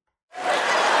long.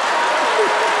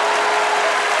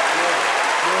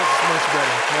 Much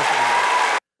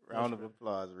better. Round of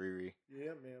applause, Riri.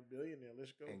 Yeah, man, billionaire.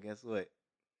 Let's go. And guess what?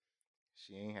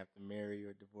 She ain't have to marry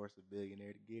or divorce a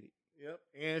billionaire to get it. Yep.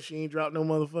 And she ain't dropped no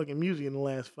motherfucking music in the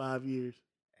last 5 years.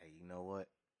 Hey, you know what?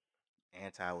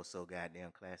 Anti was so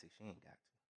goddamn classic, she ain't got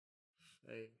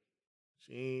to. Hey,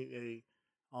 she ain't. Hey,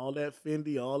 all that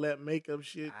Fendi, all that makeup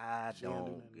shit. I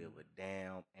don't give a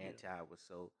damn. Anti was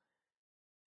so.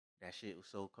 That shit was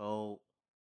so cold.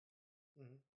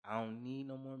 Mm-hmm. I don't need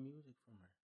no more music from her.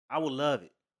 I would love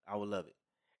it.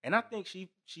 And I think she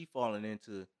falling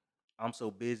into I'm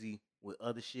so busy with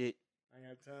other shit. I ain't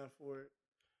got time for it.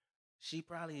 She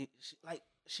probably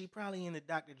in the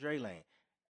Dr. Dre lane.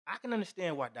 I can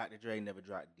understand why Dr. Dre never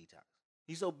dropped Detox.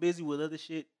 He's so busy with other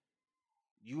shit,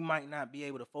 you might not be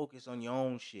able to focus on your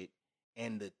own shit,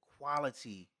 and the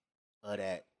quality of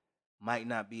that might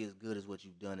not be as good as what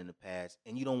you've done in the past,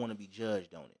 and you don't want to be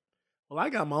judged on it. Well, I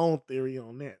got my own theory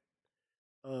on that.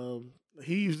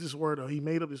 He used this word, or he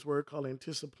made up this word called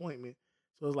anticipointment.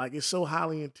 So it's like it's so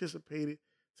highly anticipated,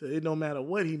 so it no matter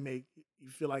what he make, you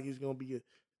feel like it's gonna be a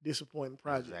disappointing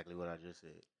project. That's exactly what I just said.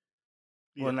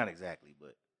 Yeah. Well, not exactly,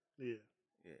 but yeah,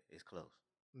 it's close.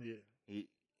 Yeah, he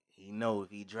know if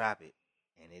he drop it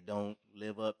and it don't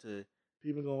live up to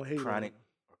people gonna hate Chronic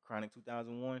or Chronic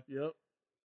 2001. Yep.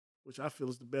 Which I feel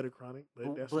is the better Chronic,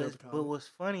 but that's but what's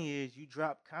funny is you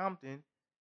dropped Compton,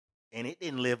 and it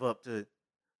didn't live up to.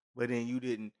 But then you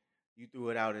threw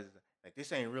it out as like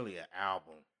this ain't really an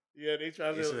album. Yeah, they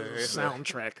tried to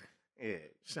soundtrack. Yeah,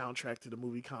 soundtrack to the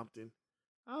movie Compton.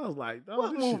 I was like,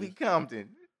 what movie Compton?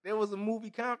 There was a movie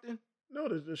Compton? No,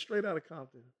 they're straight out of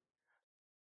Compton.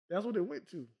 That's what they went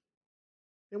to.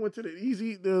 They went to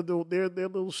their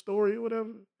little story or whatever,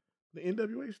 the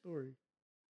NWA story.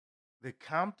 The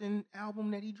Compton album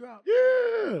that he dropped?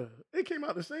 Yeah. It came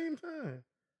out the same time.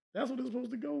 That's what it's supposed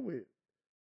to go with.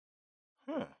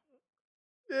 Huh.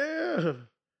 Yeah.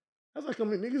 That's like how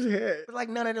many niggas had. But like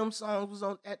none of them songs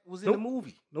was in Nope. the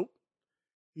movie. Nope.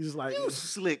 He's just like, You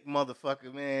slick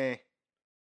motherfucker, man.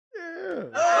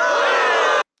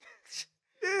 yeah.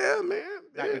 Yeah, man.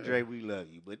 Dr. Yeah. Dre, we love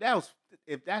you. But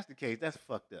if that's the case, that's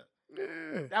fucked up.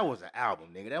 Yeah. That was an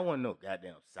album, nigga. That wasn't no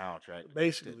goddamn soundtrack.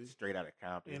 Basically. Straight out of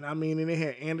Compton. And I mean, and they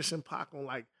had Anderson .Paak on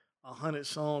like 100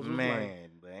 songs. Man,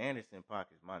 but Anderson .Paak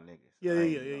is my nigga. So Yeah, I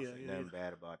ain't yeah, gonna yeah, say yeah, nothing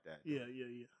bad about that. Yeah.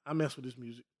 I mess with this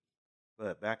music.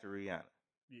 But back to Rihanna.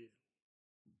 Yeah.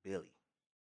 Billy.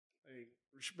 Hey,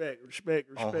 respect.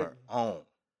 On her own.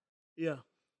 Yeah.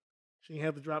 She ain't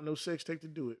have to drop no sex tape to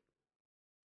do it.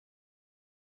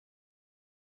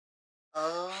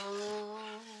 Oh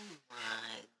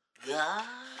my God.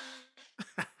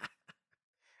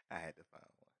 I had to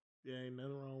find one. Yeah, ain't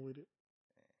nothing wrong with it.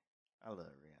 I love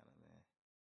Rihanna,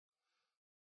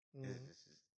 man. It's just,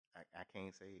 I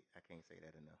can't say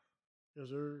that enough. Yes,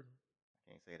 sir.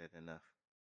 I can't say that enough.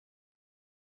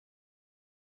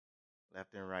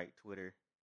 Left and right, Twitter,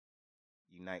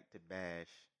 unite to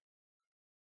bash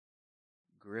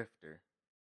grifter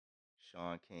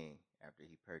Sean King after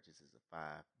he purchases a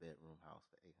 5-bedroom house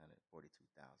for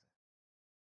 $842,000.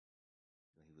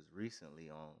 He was recently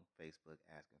on Facebook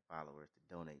asking followers to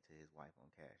donate to his wife on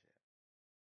Cash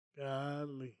App.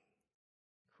 Golly.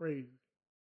 Crazy.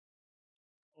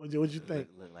 What'd you think?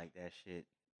 Look like that shit.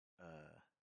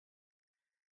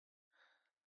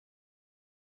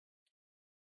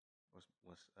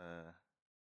 What's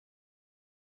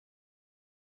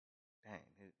dang,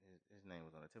 his name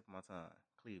was on the tip of my tongue.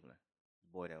 Cleveland,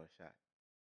 the boy that was shot.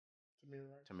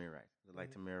 Tamir Rice. Looked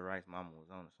like Tamir Rice's mama was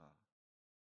on or something.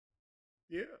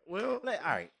 Yeah, well, all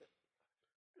right.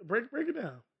 Break it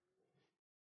down.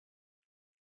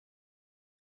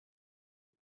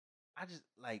 I just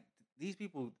like these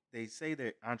people. They say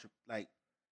they're like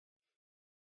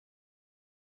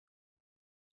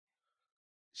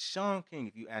Sean King.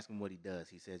 If you ask him what he does,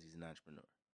 he says he's an entrepreneur.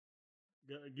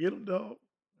 Gotta get him, dog.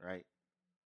 Right.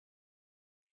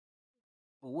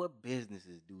 But what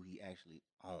businesses do he actually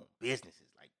own? Businesses,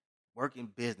 like working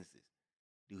businesses,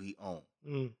 do he own?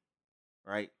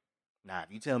 Right. Now,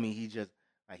 if you tell me he just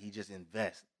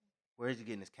invests, where is he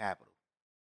getting his capital?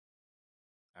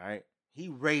 All right. He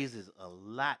raises a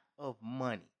lot of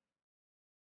money.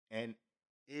 And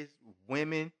it's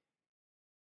women,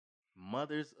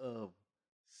 mothers of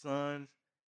sons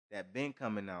that been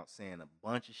coming out saying a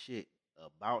bunch of shit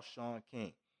about Sean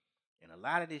King. And a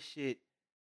lot of this shit,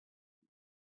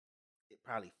 it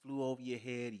probably flew over your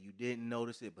head and you didn't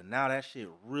notice it. But now that shit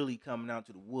really coming out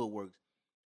to the woodworks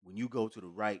when you go to the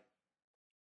right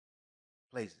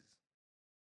places.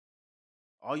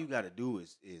 All you got to do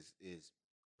is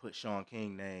put Sean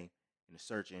King name in the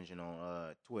search engine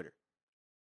on Twitter,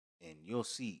 and you'll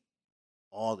see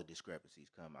all the discrepancies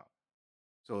come out.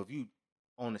 So if you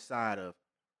on the side of,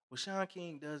 well, Sean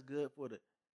King does good for the,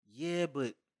 yeah,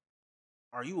 but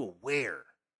are you aware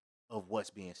of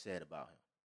what's being said about him?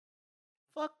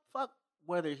 Fuck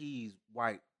whether he's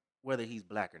white, whether he's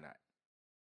black or not.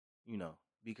 You know,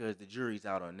 because the jury's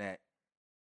out on that.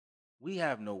 We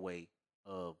have no way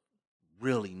of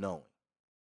really knowing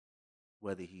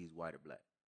whether he's white or black.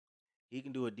 He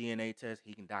can do a DNA test.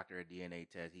 He can doctor a DNA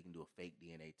test. He can do a fake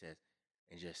DNA test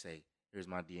and just say, here's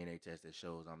my DNA test that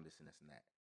shows I'm this and this and that.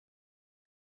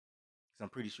 So I'm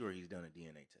pretty sure he's done a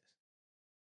DNA test.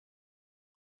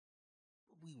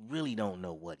 But we really don't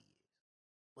know what he is.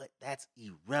 But that's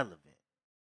irrelevant.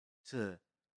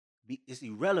 It's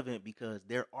irrelevant because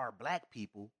there are black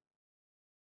people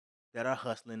that are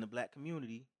hustling the black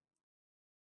community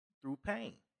through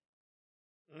pain.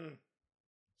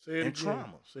 Say it and again.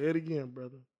 Trauma. Say it again,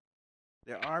 brother.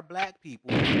 There are black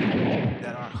people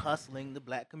that are hustling the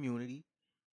black community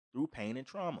through pain and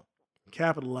trauma.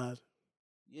 Capitalizing.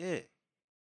 Yeah.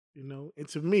 You know, and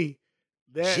to me,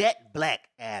 that jet black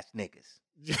ass niggas.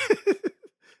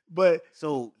 But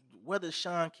so whether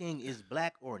Sean King is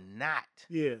black or not,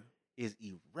 is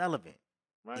irrelevant.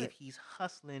 Right. If he's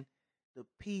hustling the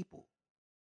people.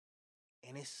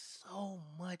 And it's so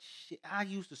much shit. I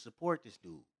used to support this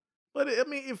dude. But I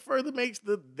mean, it further makes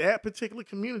that particular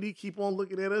community keep on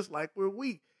looking at us like we're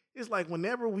weak. It's like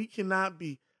whenever we cannot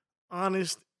be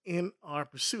honest in our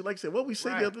pursuit, like I said, what we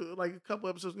said the other, like a couple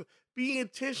episodes ago, be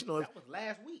intentional. That was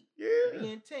last week. Yeah.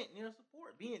 Be intent in your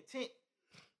support. Be intent.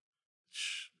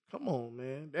 Come on,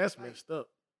 man. That's messed up.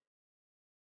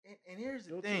 And here's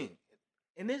the thing.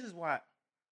 And this is why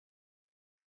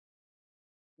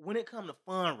when it comes to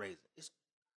fundraising,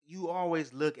 you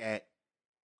always look at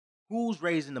who's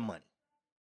raising the money.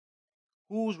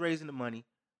 Who's raising the money?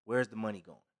 Where's the money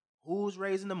going? Who's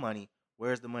raising the money?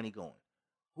 Where's the money going?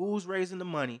 Who's raising the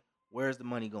money? Where's the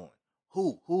money going?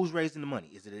 Who's raising the money?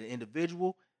 Is it an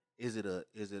individual? Is it a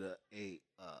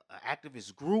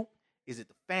activist group? Is it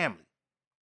the family?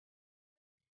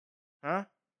 Huh?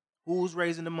 Who's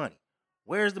raising the money?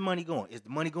 Where's the money going? Is the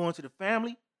money going to the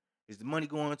family? Is the money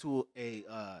going to a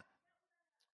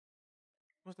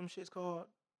what's them shits called?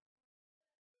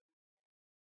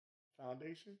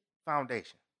 Foundation.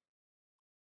 Foundation.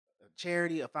 A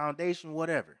charity, a foundation,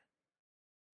 whatever.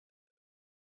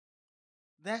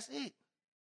 That's it.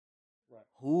 Right.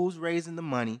 Who's raising the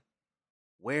money?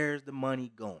 Where's the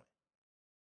money going?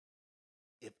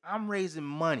 If I'm raising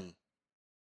money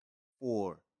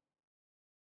for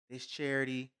this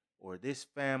charity or this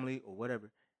family or whatever,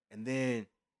 and then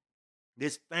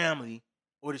this family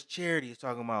or this charity is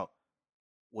talking about,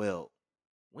 well,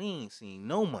 we ain't seen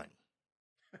no money.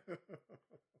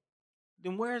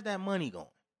 Then where's that money going?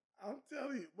 I'm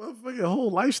telling you, motherfucking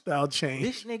whole lifestyle change.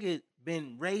 This nigga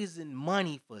been raising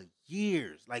money for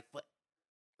years, like for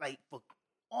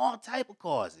all type of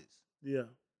causes. Yeah.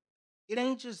 It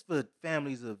ain't just for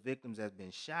families of victims that's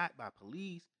been shot by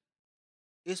police.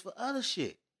 It's for other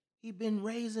shit. He been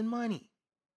raising money.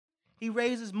 He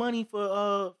raises money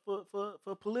for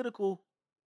political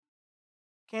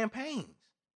campaigns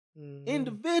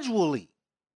individually.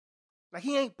 Like,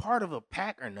 he ain't part of a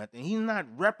pack or nothing. He's not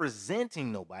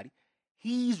representing nobody.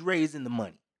 He's raising the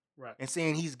money. Right. And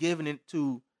saying he's giving it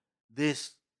to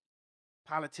this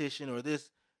politician or this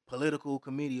political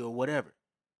committee or whatever.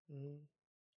 Mm-hmm.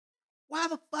 Why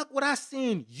the fuck would I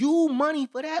send you money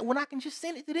for that when I can just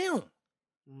send it to them?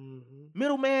 Mm-hmm.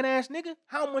 Middleman ass nigga,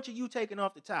 how much are you taking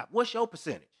off the top? What's your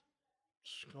percentage?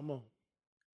 Come on.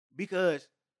 Because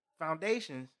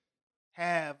foundations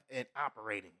have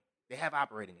operating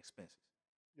expenses.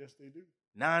 Yes, they do.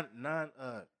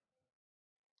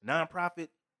 Non-profit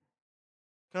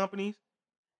companies,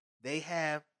 they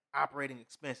have operating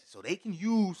expenses. So they can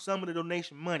use some of the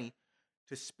donation money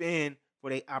to spend for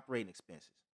their operating expenses.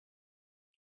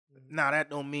 Mm-hmm. Now, that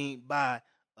don't mean buy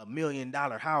 $1 million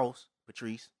house,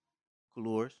 Patrice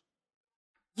Couleurs.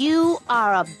 You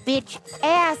are a bitch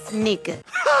ass nigga.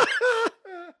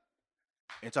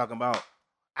 And talking about,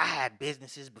 I had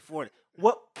businesses before.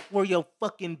 What were your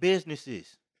fucking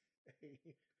businesses?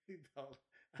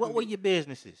 What were your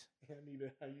businesses?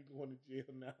 Anita, how you going to jail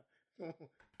now? You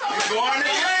going to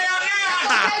jail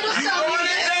now? You going to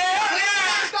jail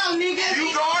now? Go, nigga. You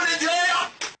going to jail?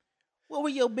 What were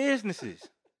your businesses?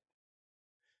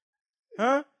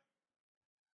 Huh?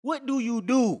 What do you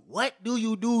do? What do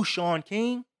you do, Sean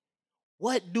King?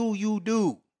 What do you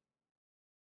do?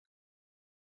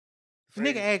 If a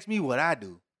nigga asks me what I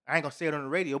do, I ain't gonna say it on the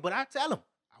radio, but I tell him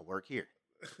I work here.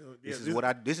 This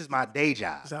is my day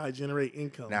job. This is how I generate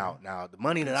income. Now the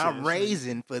money that I'm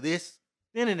raising for this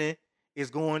is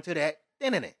going to that.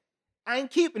 I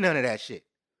ain't keeping none of that shit.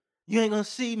 You ain't gonna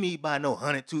see me buy no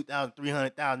 $100,000, $200,000,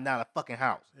 $300,000 fucking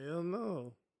house. Hell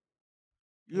no.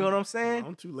 You know what I'm saying?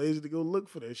 I'm too lazy to go look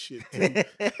for that shit too.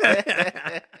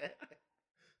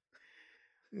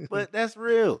 But that's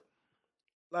real.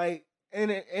 Like,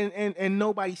 and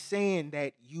nobody's saying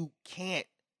that you can't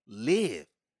live,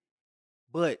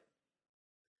 but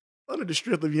under the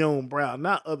strength of your own brow,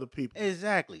 not other people.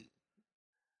 Exactly.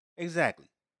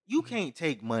 You can't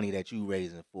take money that you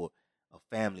raising for a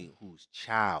family whose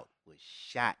child was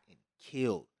shot and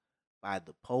killed by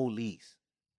the police.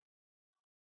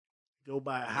 Go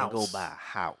buy a house.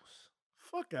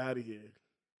 Fuck out of here.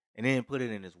 And then put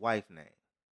it in his wife's name.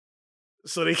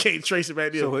 So they can't trace it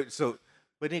right there.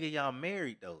 But nigga, y'all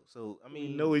married though. So I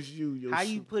mean, know it's you. How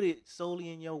you put it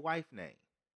solely in your wife's name?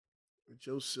 With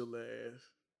your silly ass.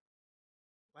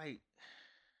 Like,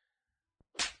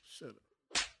 shut up.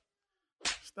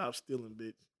 Stop stealing,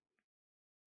 bitch.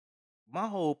 My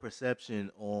whole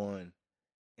perception on,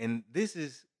 and this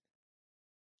is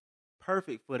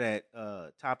perfect for that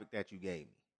topic that you gave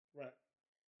me. Right.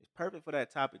 It's perfect for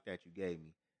that topic that you gave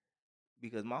me.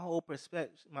 Because my whole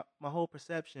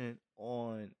perception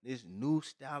on this new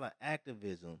style of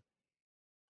activism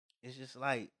is just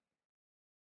like,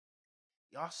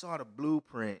 y'all saw the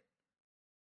blueprint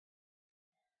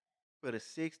for the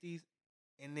 60s,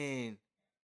 and then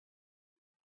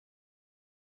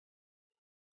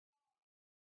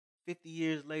 50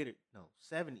 years later, no,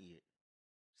 70 years,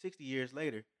 60 years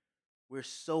later, we're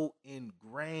so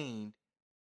ingrained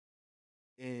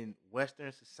in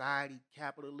Western society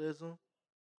capitalism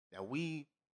that we're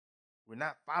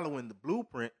not following the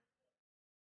blueprint.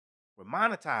 We're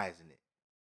monetizing it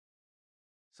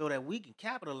so that we can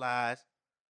capitalize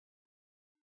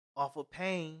off of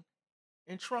pain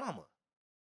and trauma.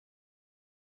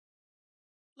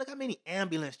 Look how many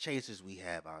ambulance chasers we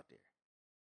have out there.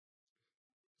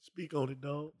 Speak on it,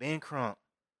 dog. Ben Crump,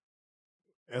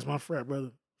 That's my frat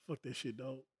brother. Fuck that shit,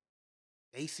 dog.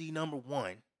 AC number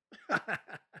 1. You know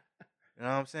what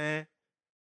I'm saying?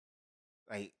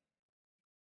 Like,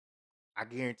 I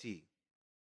guarantee you,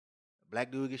 a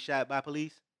black dude gets shot by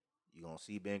police, you're going to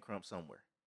see Ben Crump somewhere.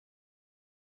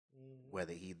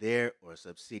 Whether he there or a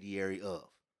subsidiary of.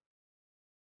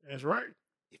 That's right.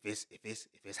 If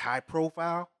it's high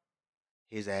profile,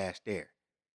 his ass there.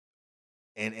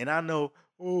 And I know,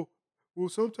 well,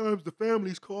 sometimes the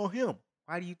families call him.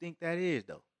 Why do you think that is,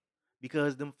 though?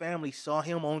 Because them families saw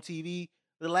him on TV,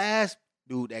 the last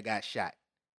dude that got shot.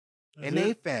 And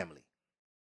they family.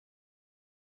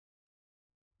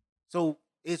 So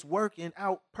it's working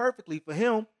out perfectly for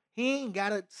him. He ain't got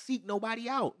to seek nobody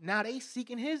out. Now they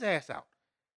seeking his ass out.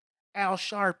 Al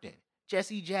Sharpton,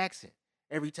 Jesse Jackson.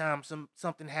 Every time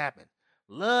something happens.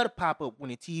 Love to pop up when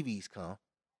the TVs come.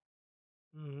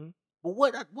 Mm-hmm. But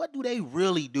what do they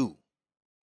really do?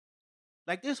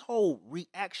 Like this whole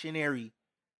reactionary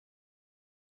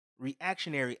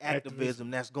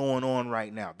activism that's going on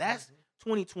right now. That's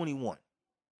 2021.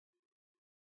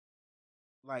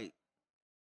 Like,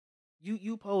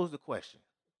 you posed the question.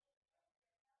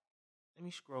 Let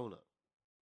me scroll up.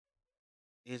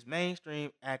 Is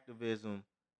mainstream activism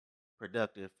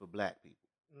productive for black people?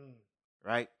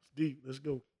 Right? It's deep. Let's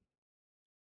go.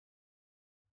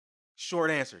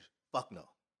 Short answers. Fuck no.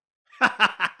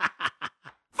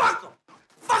 Fuck him.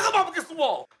 Fuck him up against the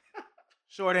wall.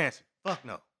 Short answer. Fuck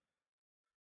no.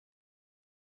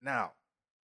 Now,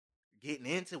 getting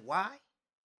into why?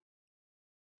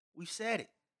 We said it.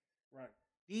 Right.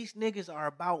 These niggas are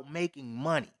about making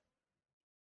money.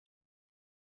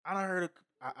 I done heard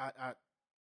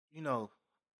you know,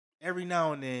 every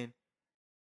now and then,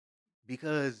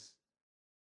 because,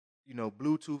 you know,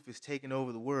 Bluetooth is taking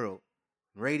over the world.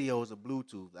 Radio is a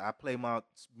Bluetooth. I play my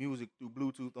music through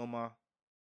Bluetooth on my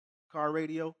car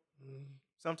radio.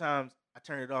 Sometimes I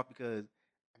turn it off because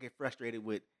I get frustrated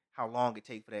with how long it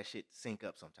takes for that shit to sync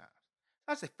up sometimes.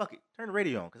 I say, fuck it, turn the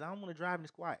radio on because I don't want to drive in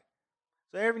this quiet.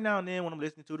 So every now and then when I'm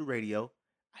listening to the radio,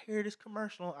 I hear this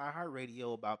commercial on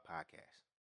iHeartRadio about podcasts.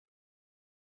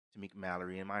 Tamika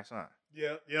Mallory and my son.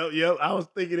 Yep. I was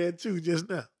thinking that too just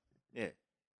now. Yeah.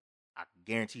 I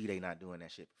guarantee you they not doing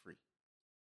that shit for free.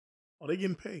 Oh, they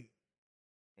getting paid.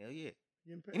 Hell yeah.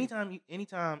 Getting paid.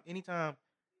 Anytime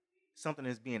something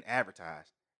is being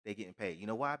advertised, they getting paid. You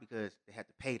know why? Because they had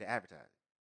to pay to advertise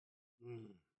it.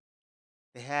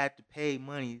 They had to pay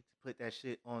money to put that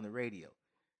shit on the radio.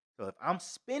 So if I'm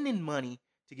spending money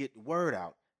to get the word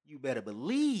out, you better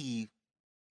believe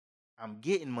I'm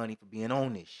getting money for being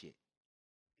on this shit.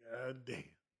 God damn.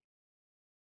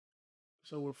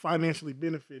 So we're financially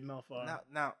benefiting off our...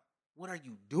 Now, what are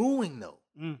you doing, though?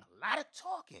 A lot of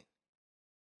talking.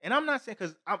 And I'm not saying,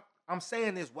 because I'm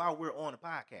saying this while we're on the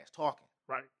podcast, talking.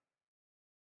 Right.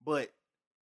 But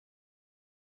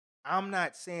I'm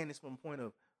not saying this from a point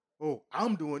of, oh,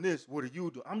 I'm doing this, what are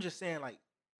you doing? I'm just saying, like,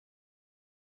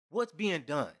 what's being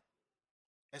done?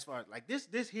 As far as, like,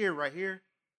 this here, right here,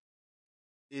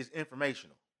 is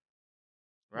informational.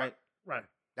 Right? Right.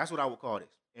 That's what I would call this.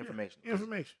 Informational. Yeah,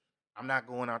 information. I'm not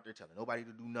going out there telling nobody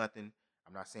to do nothing.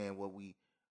 I'm not saying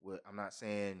I'm not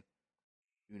saying,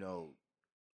 you know,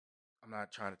 I'm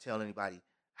not trying to tell anybody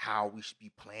how we should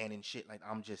be planning shit. Like,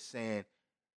 I'm just saying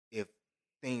if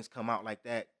things come out like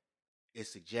that,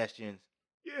 it's suggestions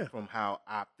from how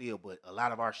I feel. But a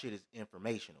lot of our shit is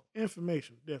informational.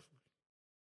 Information, definitely.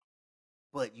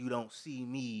 But you don't see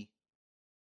me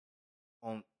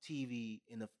on TV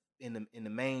in the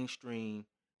mainstream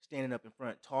standing up in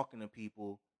front talking to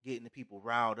people, getting the people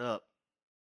riled up,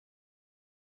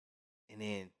 and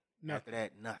then after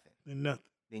that, nothing.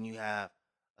 Then you have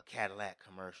a Cadillac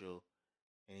commercial,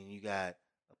 and then you got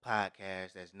a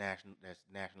podcast that's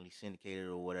nationally syndicated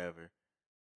or whatever.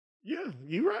 Yeah,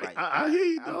 you're right. Like, I hear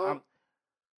you, dog.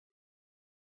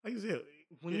 Like I said,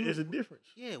 there's a difference.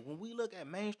 Yeah, when we look at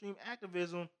mainstream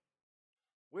activism,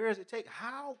 where does it take?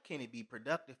 How can it be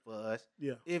productive for us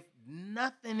if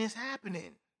nothing is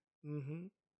happening? Mm-hmm.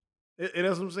 And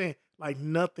that's what I'm saying. Like,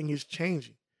 nothing is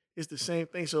changing. It's the same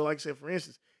thing. So, like I said, for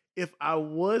instance, if I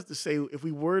was to say, if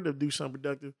we were to do something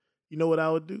productive, you know what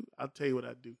I would do? I'll tell you what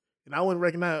I'd do. And I wouldn't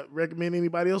recommend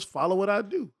anybody else follow what I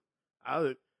do.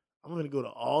 I'm going to go to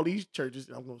all these churches,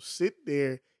 and I'm going to sit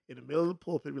there in the middle of the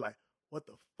pulpit and be like, what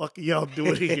the fuck are y'all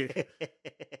doing here?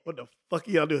 What the fuck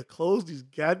are y'all doing? Close these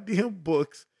goddamn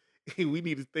books, and we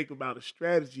need to think about a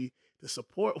strategy to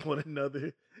support one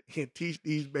another and teach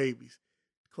these babies.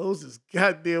 Close this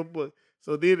goddamn book.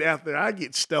 So then after I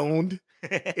get stoned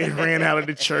and ran out of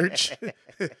the church,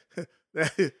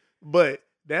 but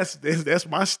that's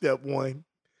my step one.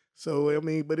 So I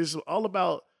mean, but it's all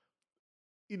about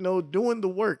doing the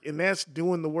work, and that's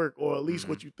doing the work, or at least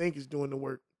what you think is doing the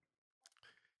work.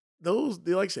 Like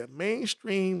I said,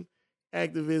 mainstream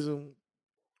activism,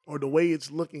 or the way it's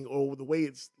looking, or the way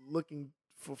it's looking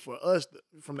for us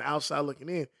from the outside looking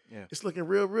in, it's looking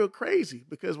real crazy,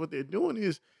 because what they're doing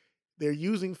is they're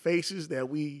using faces that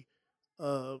we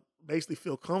basically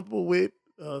feel comfortable with,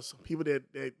 some people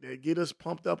that get us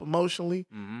pumped up emotionally,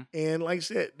 and like I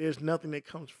said, there's nothing that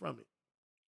comes from it.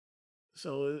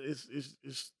 So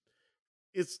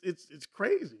it's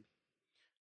crazy.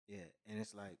 Yeah, and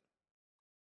it's like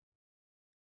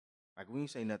when you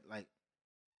say nothing, like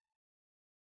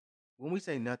when we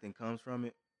say nothing comes from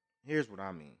it, here's what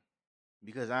I mean.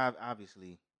 Because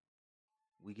obviously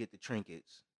we get the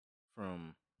trinkets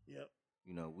from, Yep.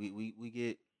 we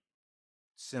get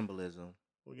symbolism.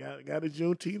 We got a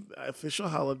Juneteenth official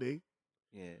holiday.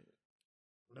 Yeah.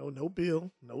 No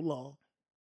bill, no law.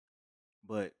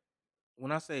 But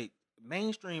when I say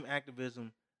mainstream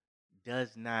activism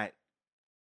does not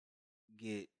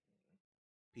get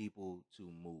people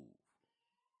to move,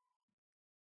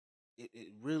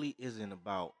 it really isn't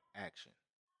about action.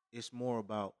 It's more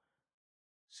about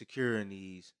securing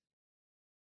these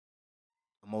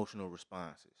emotional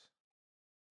responses.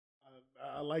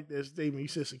 I like that statement. You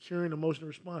said securing emotional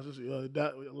responses.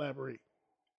 Elaborate.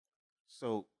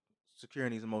 So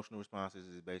securing these emotional responses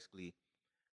is basically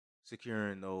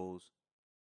securing those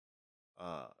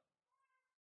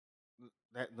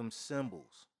them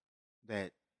symbols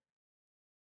that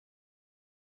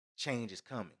change is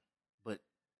coming, but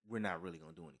we're not really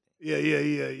gonna do anything.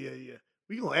 Yeah.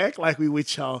 We gonna act like we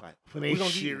with y'all Like, when ain't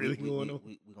shit really going on.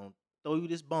 We gonna throw you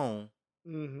this bone,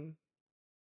 Mm-hmm.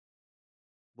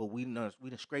 but we done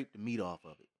scraped the meat off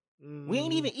of it. Mm-hmm. We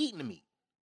ain't even eating the meat.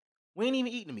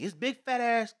 It's big fat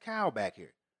ass cow back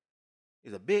here.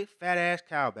 It's a big fat ass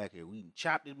cow back here. We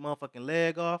chopped this motherfucking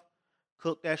leg off,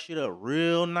 cooked that shit up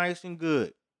real nice and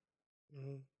good.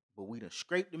 Mm-hmm. But we done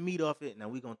scraped the meat off it. Now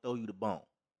we gonna throw you the bone.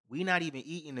 We not even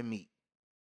eating the meat,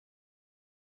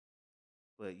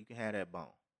 but you can have that bone.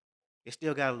 It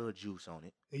still got a little juice on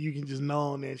it. And you can just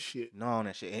gnaw on that shit.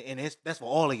 And that's for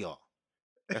all of y'all.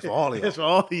 That's for all of y'all. That's for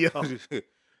all of y'all.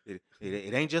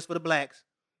 It ain't just for the blacks.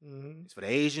 Mm-hmm. It's for the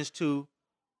Asians too.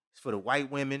 It's for the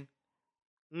white women.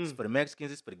 It's for the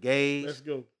Mexicans. It's for the gays. Let's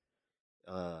go.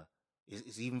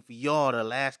 It's even for y'all, the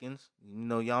Alaskans.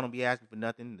 Y'all don't be asking for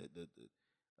nothing. The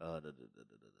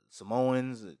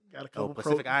Samoans, got a couple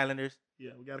Pacific Islanders.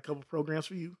 Yeah, we got a couple programs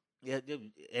for you. Yeah,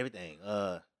 everything.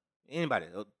 Anybody?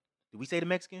 Did we say the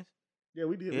Mexicans? Yeah,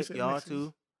 we did. Yeah, we said y'all Mexicans.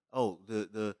 too. Oh,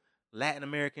 the Latin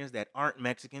Americans that aren't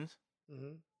Mexicans.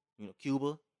 Mm-hmm.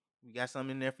 Cuba. We got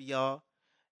something in there for y'all.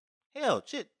 Hell,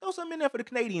 shit, throw something in there for the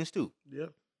Canadians too. Yeah.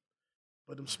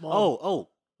 But them small.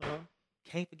 Uh-huh.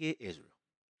 Can't forget Israel.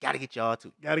 Gotta get y'all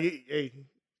too. Gotta get. Hey.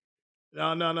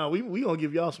 No. We gonna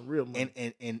give y'all some real money.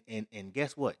 And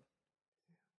guess what?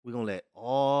 We gonna let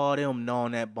all them gnaw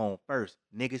on that bone first.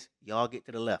 Niggas, y'all get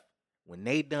to the left. When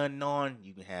they done gnawing,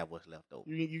 you can have what's left over.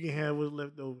 You can have what's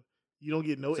left over. You don't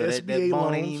get no so SBA that bone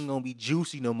loans. Ain't even gonna be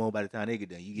juicy no more by the time they get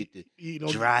done. You get the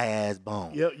don't dry ass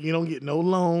bone. Yep. You don't get no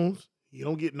loans. You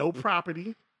don't get no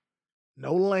property,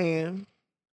 no land.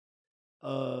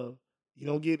 You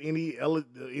don't get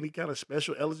any kind of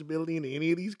special eligibility in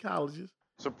any of these colleges.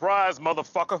 Surprise,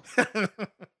 motherfucker.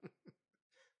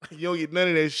 You don't get none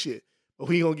of that shit. But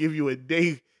we gonna give you a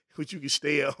day which you can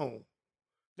stay at home.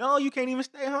 No, you can't even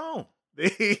stay home.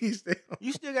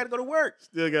 You still gotta go to work.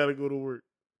 Still gotta go to work.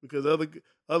 Because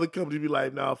other companies be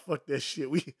like, nah, fuck that shit.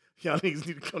 Y'all niggas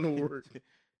need to come to work.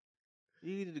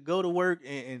 You need to go to work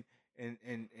and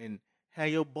have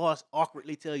your boss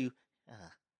awkwardly tell you,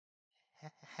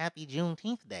 Happy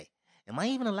Juneteenth Day. Am I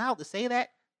even allowed to say that?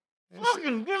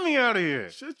 Fucking get me out of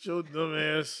here. Shut your dumb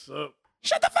ass up.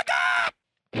 Shut the fuck up!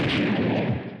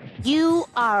 You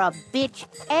are a bitch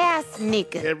ass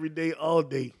nigga. Every day, all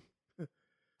day.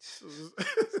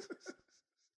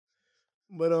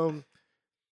 But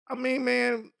I mean,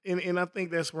 man, and I think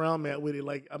that's where I'm at with it.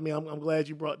 Like, I mean, I'm glad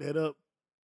you brought that up.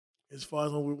 As far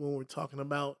as when we're talking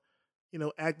about,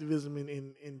 activism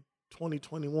in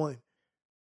 2021,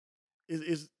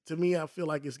 is to me, I feel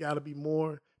like it's got to be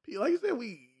more. Like you said,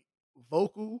 we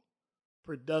vocal,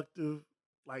 productive.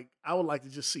 Like, I would like to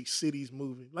just see cities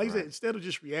moving. Like you said, instead of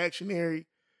just reactionary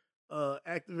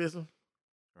activism,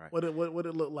 right? What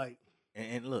it look like?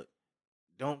 And look,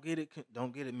 don't get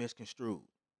it misconstrued.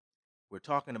 We're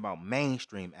talking about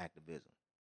mainstream activism.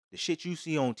 The shit you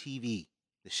see on TV,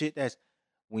 the shit that's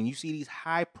when you see these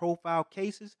high profile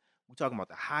cases, we're talking about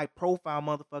the high profile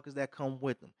motherfuckers that come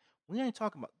with them. We ain't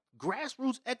talking about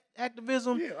grassroots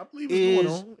activism Yeah, I believe it's is going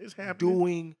on. It's happening.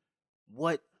 doing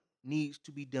what needs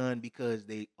to be done because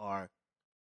they are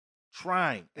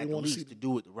trying They at wanna see least the- to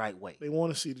do it the right way. They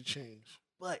want to see the change.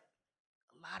 But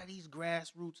a lot of these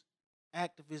grassroots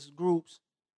activist groups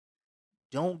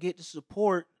don't get the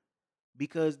support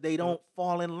because they don't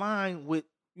fall in line with,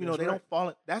 you know, That's they right. don't fall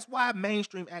in. That's why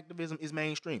mainstream activism is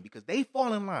mainstream, because they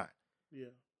fall in line. Yeah.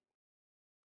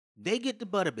 They get the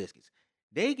butter biscuits.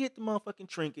 They get the motherfucking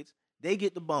trinkets. They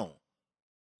get the bone.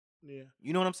 Yeah.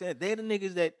 You know what I'm saying? They're the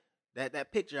niggas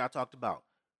that picture I talked about.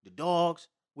 The dogs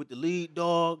with the lead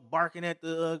dog barking at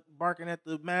the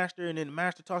master, and then the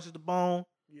master tosses the bone.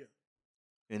 Yeah.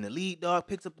 And the lead dog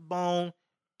picks up the bone,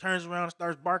 turns around and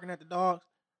starts barking at the dogs.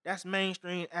 That's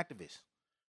mainstream activists.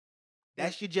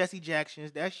 That's your Jesse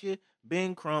Jacksons. That's your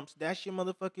Ben Crumps. That's your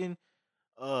motherfucking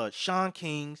Sean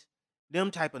Kings.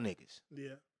 Them type of niggas.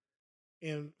 Yeah.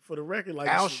 And for the record, like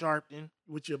Al I said, Sharpton.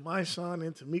 with your My Son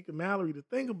and Tamika Mallory, the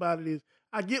thing about it is,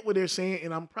 I get what they're saying,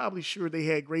 and I'm probably sure they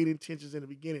had great intentions in the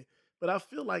beginning. But I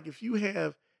feel like if you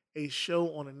have a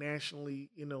show on a nationally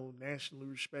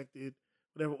respected,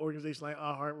 whatever organization like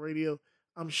iHeartRadio,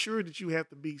 I'm sure that you have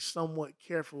to be somewhat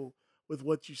careful with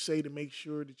what you say to make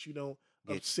sure that you don't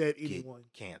upset anyone.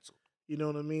 Canceled. You know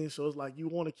what I mean? So it's like you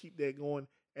want to keep that going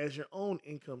as your own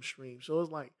income stream. So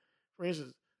it's like, for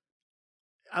instance,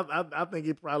 I think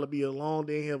it'd probably be a long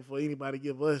day here before anybody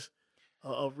give us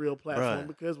a real platform,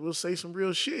 because we'll say some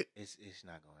real shit. It's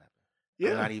not gonna happen.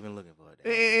 Yeah. I'm not even looking for it.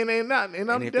 And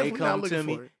I'm definitely not looking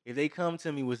for it. If they come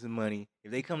to me with some money,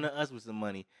 if they come to us with some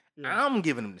money, Yeah. I'm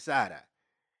giving them the side eye.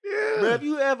 Yeah. But if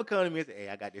you ever come to me and say, "Hey,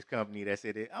 I got this company that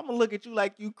said it," I'm gonna look at you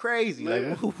like you crazy.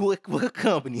 Man. Like, what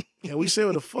company? Can we say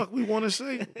what the fuck we want to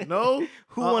say? No.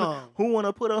 Who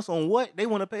wanna put us on what? They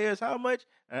wanna pay us how much?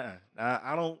 I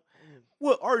don't.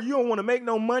 What? You don't want to make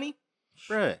no money,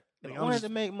 bruh. If I wanted to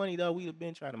make money, though, we'd have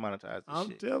been trying to monetize this shit.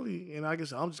 I'm telling you, and I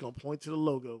guess I'm just gonna point to the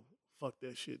logo. Fuck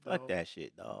that shit, dog. Fuck that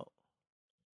shit, dog.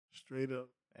 Straight up.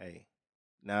 Hey,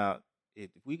 now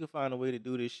if we could find a way to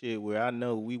do this shit where I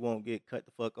know we won't get cut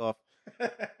the fuck off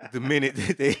the minute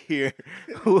that they hear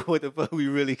what the fuck we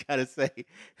really gotta say,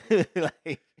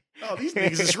 like, oh, these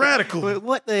niggas is radical.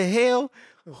 What the hell?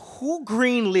 Who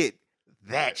greenlit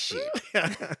that shit?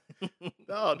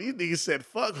 Oh, these niggas said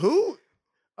fuck who?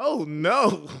 Oh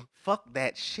no. Fuck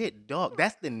that shit, dog.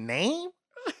 That's the name?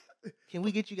 Can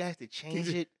we get you guys to change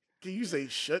it? Can you say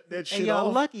shut that shit and y'all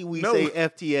off? lucky we say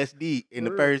FTSD in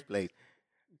the first place.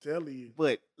 I'm telling you.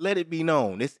 But let it be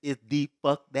known, this is the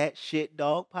Fuck That Shit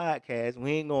Dog podcast.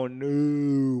 We ain't going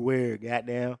nowhere,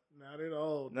 goddamn. Not at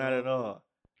all. Not at all.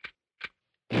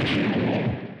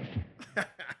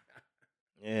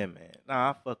 Yeah, man.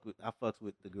 Nah, I fucks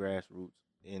with the grassroots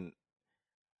and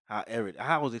how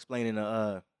I was explaining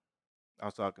I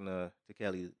was talking to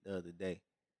Kelly the other day,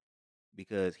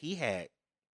 because he had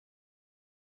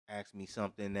asked me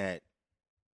something that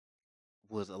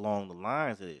was along the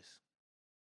lines of this.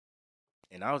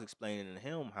 And I was explaining to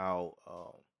him how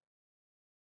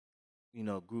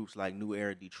groups like New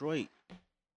Era Detroit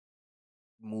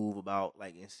move about,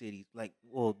 like, in cities, like,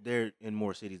 well, they're in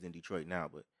more cities than Detroit now,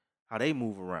 but how they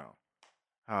move around.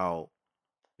 How,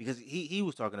 because he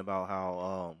was talking about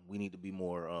how we need to be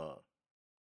more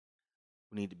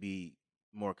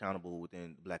accountable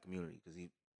within the black community, because he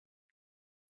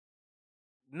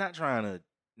not trying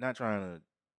to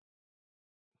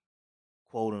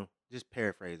quote him, just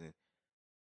paraphrasing.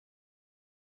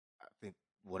 I think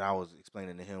what I was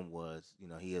explaining to him was,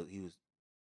 he was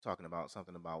talking about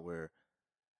something about where,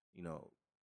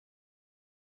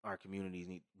 our communities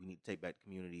we need to take back the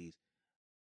communities.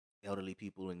 Elderly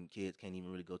people and kids can't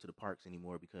even really go to the parks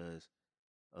anymore because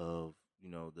of,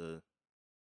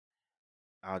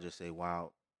 I'll just say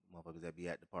wild motherfuckers that be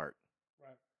at the park.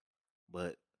 Right.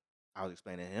 But I was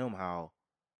explaining to him how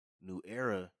New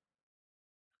Era,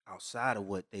 outside of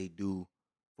what they do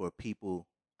for people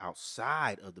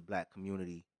outside of the black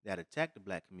community that attack the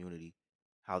black community,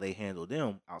 how they handle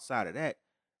them, outside of that,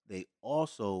 they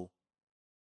also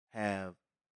have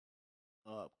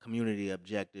community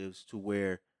objectives to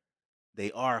where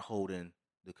they are holding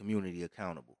the community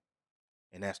accountable.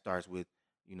 And that starts with,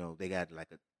 they got like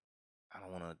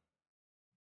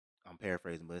I'm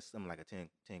paraphrasing, but it's something like a 10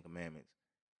 commandments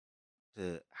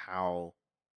to how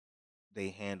they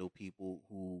handle people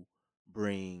who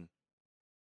bring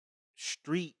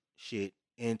street shit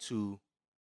into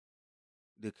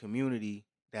the community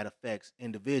that affects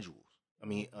individuals. I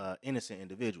mean, innocent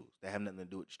individuals that have nothing to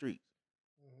do with the streets.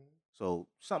 Mm-hmm. So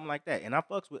something like that. And I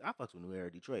fucks with New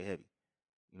Era Detroit heavy.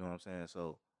 You know what I'm saying?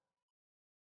 So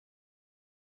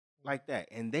like that,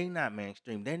 and they not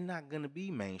mainstream. They're not gonna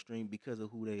be mainstream because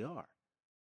of who they are,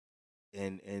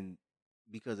 and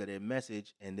because of their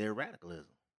message and their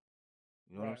radicalism.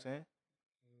 You know what I'm saying?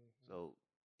 So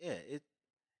yeah,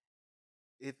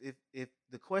 if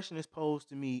the question is posed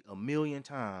to me a million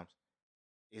times,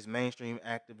 is mainstream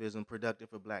activism productive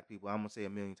for black people? I'm gonna say a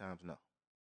million times no.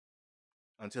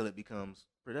 Until it becomes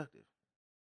productive.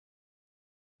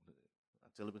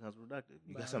 Until it becomes productive.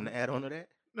 You got something to add on to that?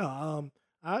 No,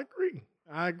 I agree,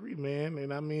 man.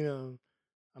 And I mean,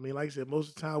 like I said, most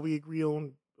of the time we agree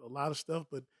on a lot of stuff,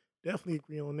 but definitely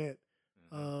agree on that.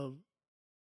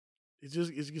 It's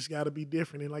just got to be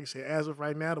different. And like I said, as of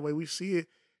right now, the way we see it,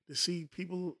 to see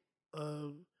people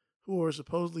who are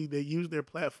supposedly they use their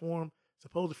platform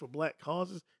supposedly for black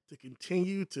causes to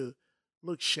continue to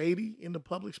look shady in the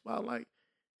public spotlight,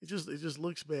 it just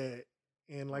looks bad.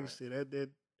 And like I said, that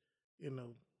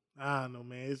I don't know,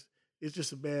 man. It's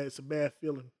just it's a bad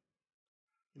feeling,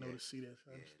 to see that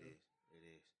kind of stuff. It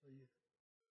is.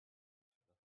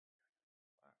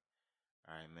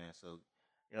 All right, man. So,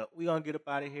 we gonna get up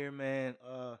out of here, man.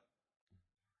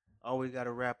 Always got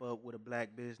to wrap up with a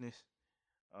black business.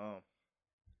 I'm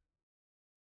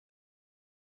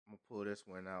gonna pull this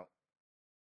one out.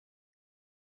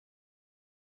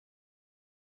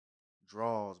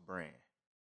 Drawlz Brand,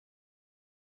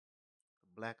 a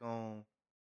black-owned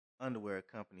underwear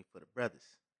company for the brothers.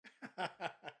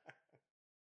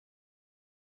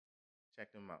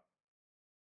 Check them out.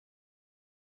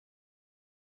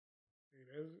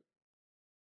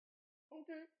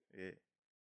 Okay. Yeah.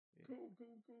 Cool.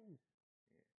 Yeah.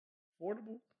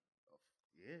 Affordable.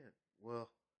 Yeah. Well.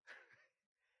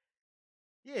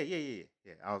 Yeah.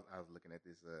 I was looking at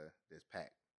this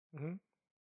pack. Mm-hmm.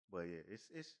 But yeah,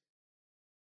 it's.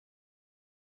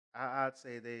 I'd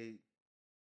say they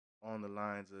on the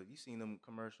lines of, you seen them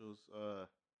commercials.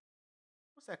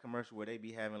 What's that commercial where they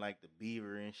be having like the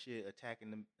beaver and shit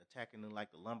attacking them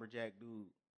like the lumberjack dude?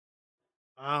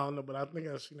 I don't know, but I think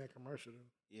I've seen that commercial.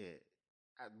 Yeah,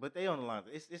 but they on the line.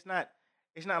 It's not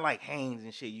like Hanes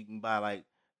and shit. You can buy like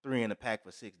 3 in a pack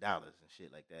for $6 and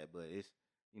shit like that. But it's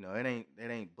it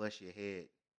ain't bust your head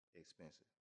expensive.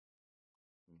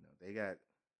 They got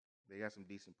some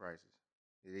decent prices.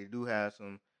 They do have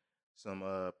some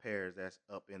pairs that's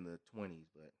up in the 20s,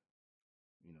 but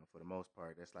for the most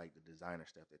part, that's like the designer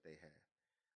stuff that they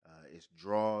have. It's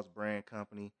Drawlz Brand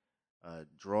Company.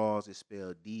 Drawlz is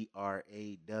spelled DRAWLZ.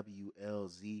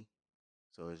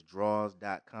 So it's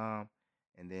drawlz.com.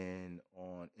 And then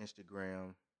on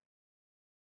Instagram,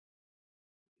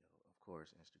 of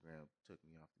course, Instagram took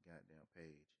me off the goddamn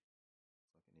page.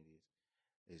 Fucking idiots.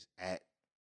 It's at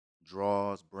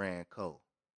Drawlz Brand Co.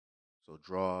 So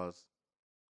Drawlz,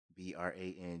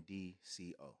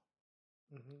 BRANDCO.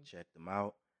 Mm-hmm. Check them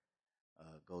out.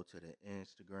 Go to the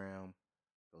Instagram,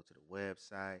 go to the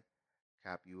website,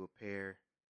 cop you a pair.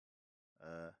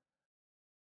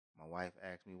 My wife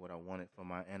asked me what I wanted for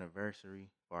our anniversary.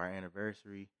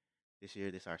 This year,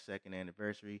 this is our 2nd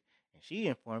anniversary, and she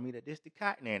informed me that this the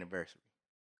cotton anniversary.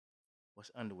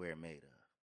 What's underwear made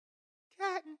of?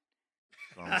 Cotton.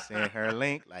 So I'm sending her a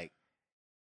link. Like,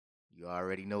 you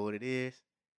already know what it is.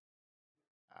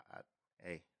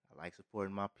 I like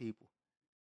supporting my people.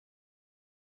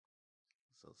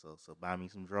 So buy me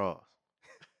some drawers.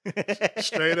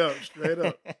 Straight up.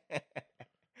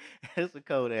 That's a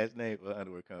cold ass name for an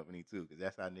underwear company too, because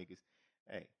that's how niggas.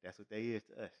 Hey, that's what they is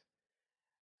to us.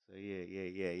 So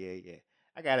yeah.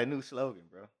 I got a new slogan,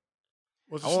 bro.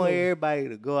 What's the I want slogan? everybody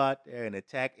to go out there and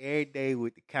attack every day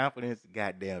with the confidence of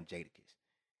goddamn Jadakiss.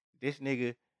 This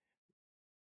nigga,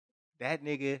 that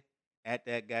nigga at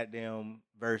that goddamn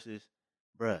versus,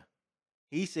 bruh.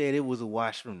 He said it was a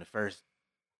wash from the first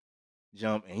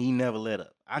jump, and he never let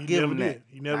up. I give him that.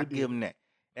 He never did. Give him that.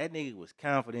 That nigga was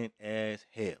confident as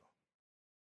hell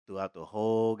throughout the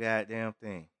whole goddamn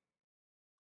thing.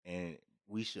 And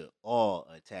we should all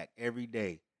attack every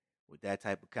day with that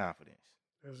type of confidence.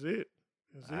 That's it.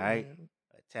 All right? Man.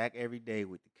 Attack every day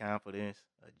with the confidence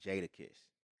of Jadakiss.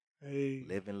 Hey.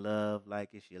 Live in love like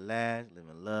it's your last. Live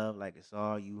in love like it's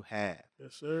all you have.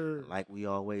 Yes, sir. And like we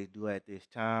always do at this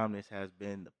time, this has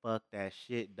been the Fuck That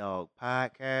Shit Dog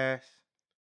podcast.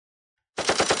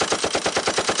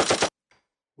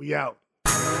 We out.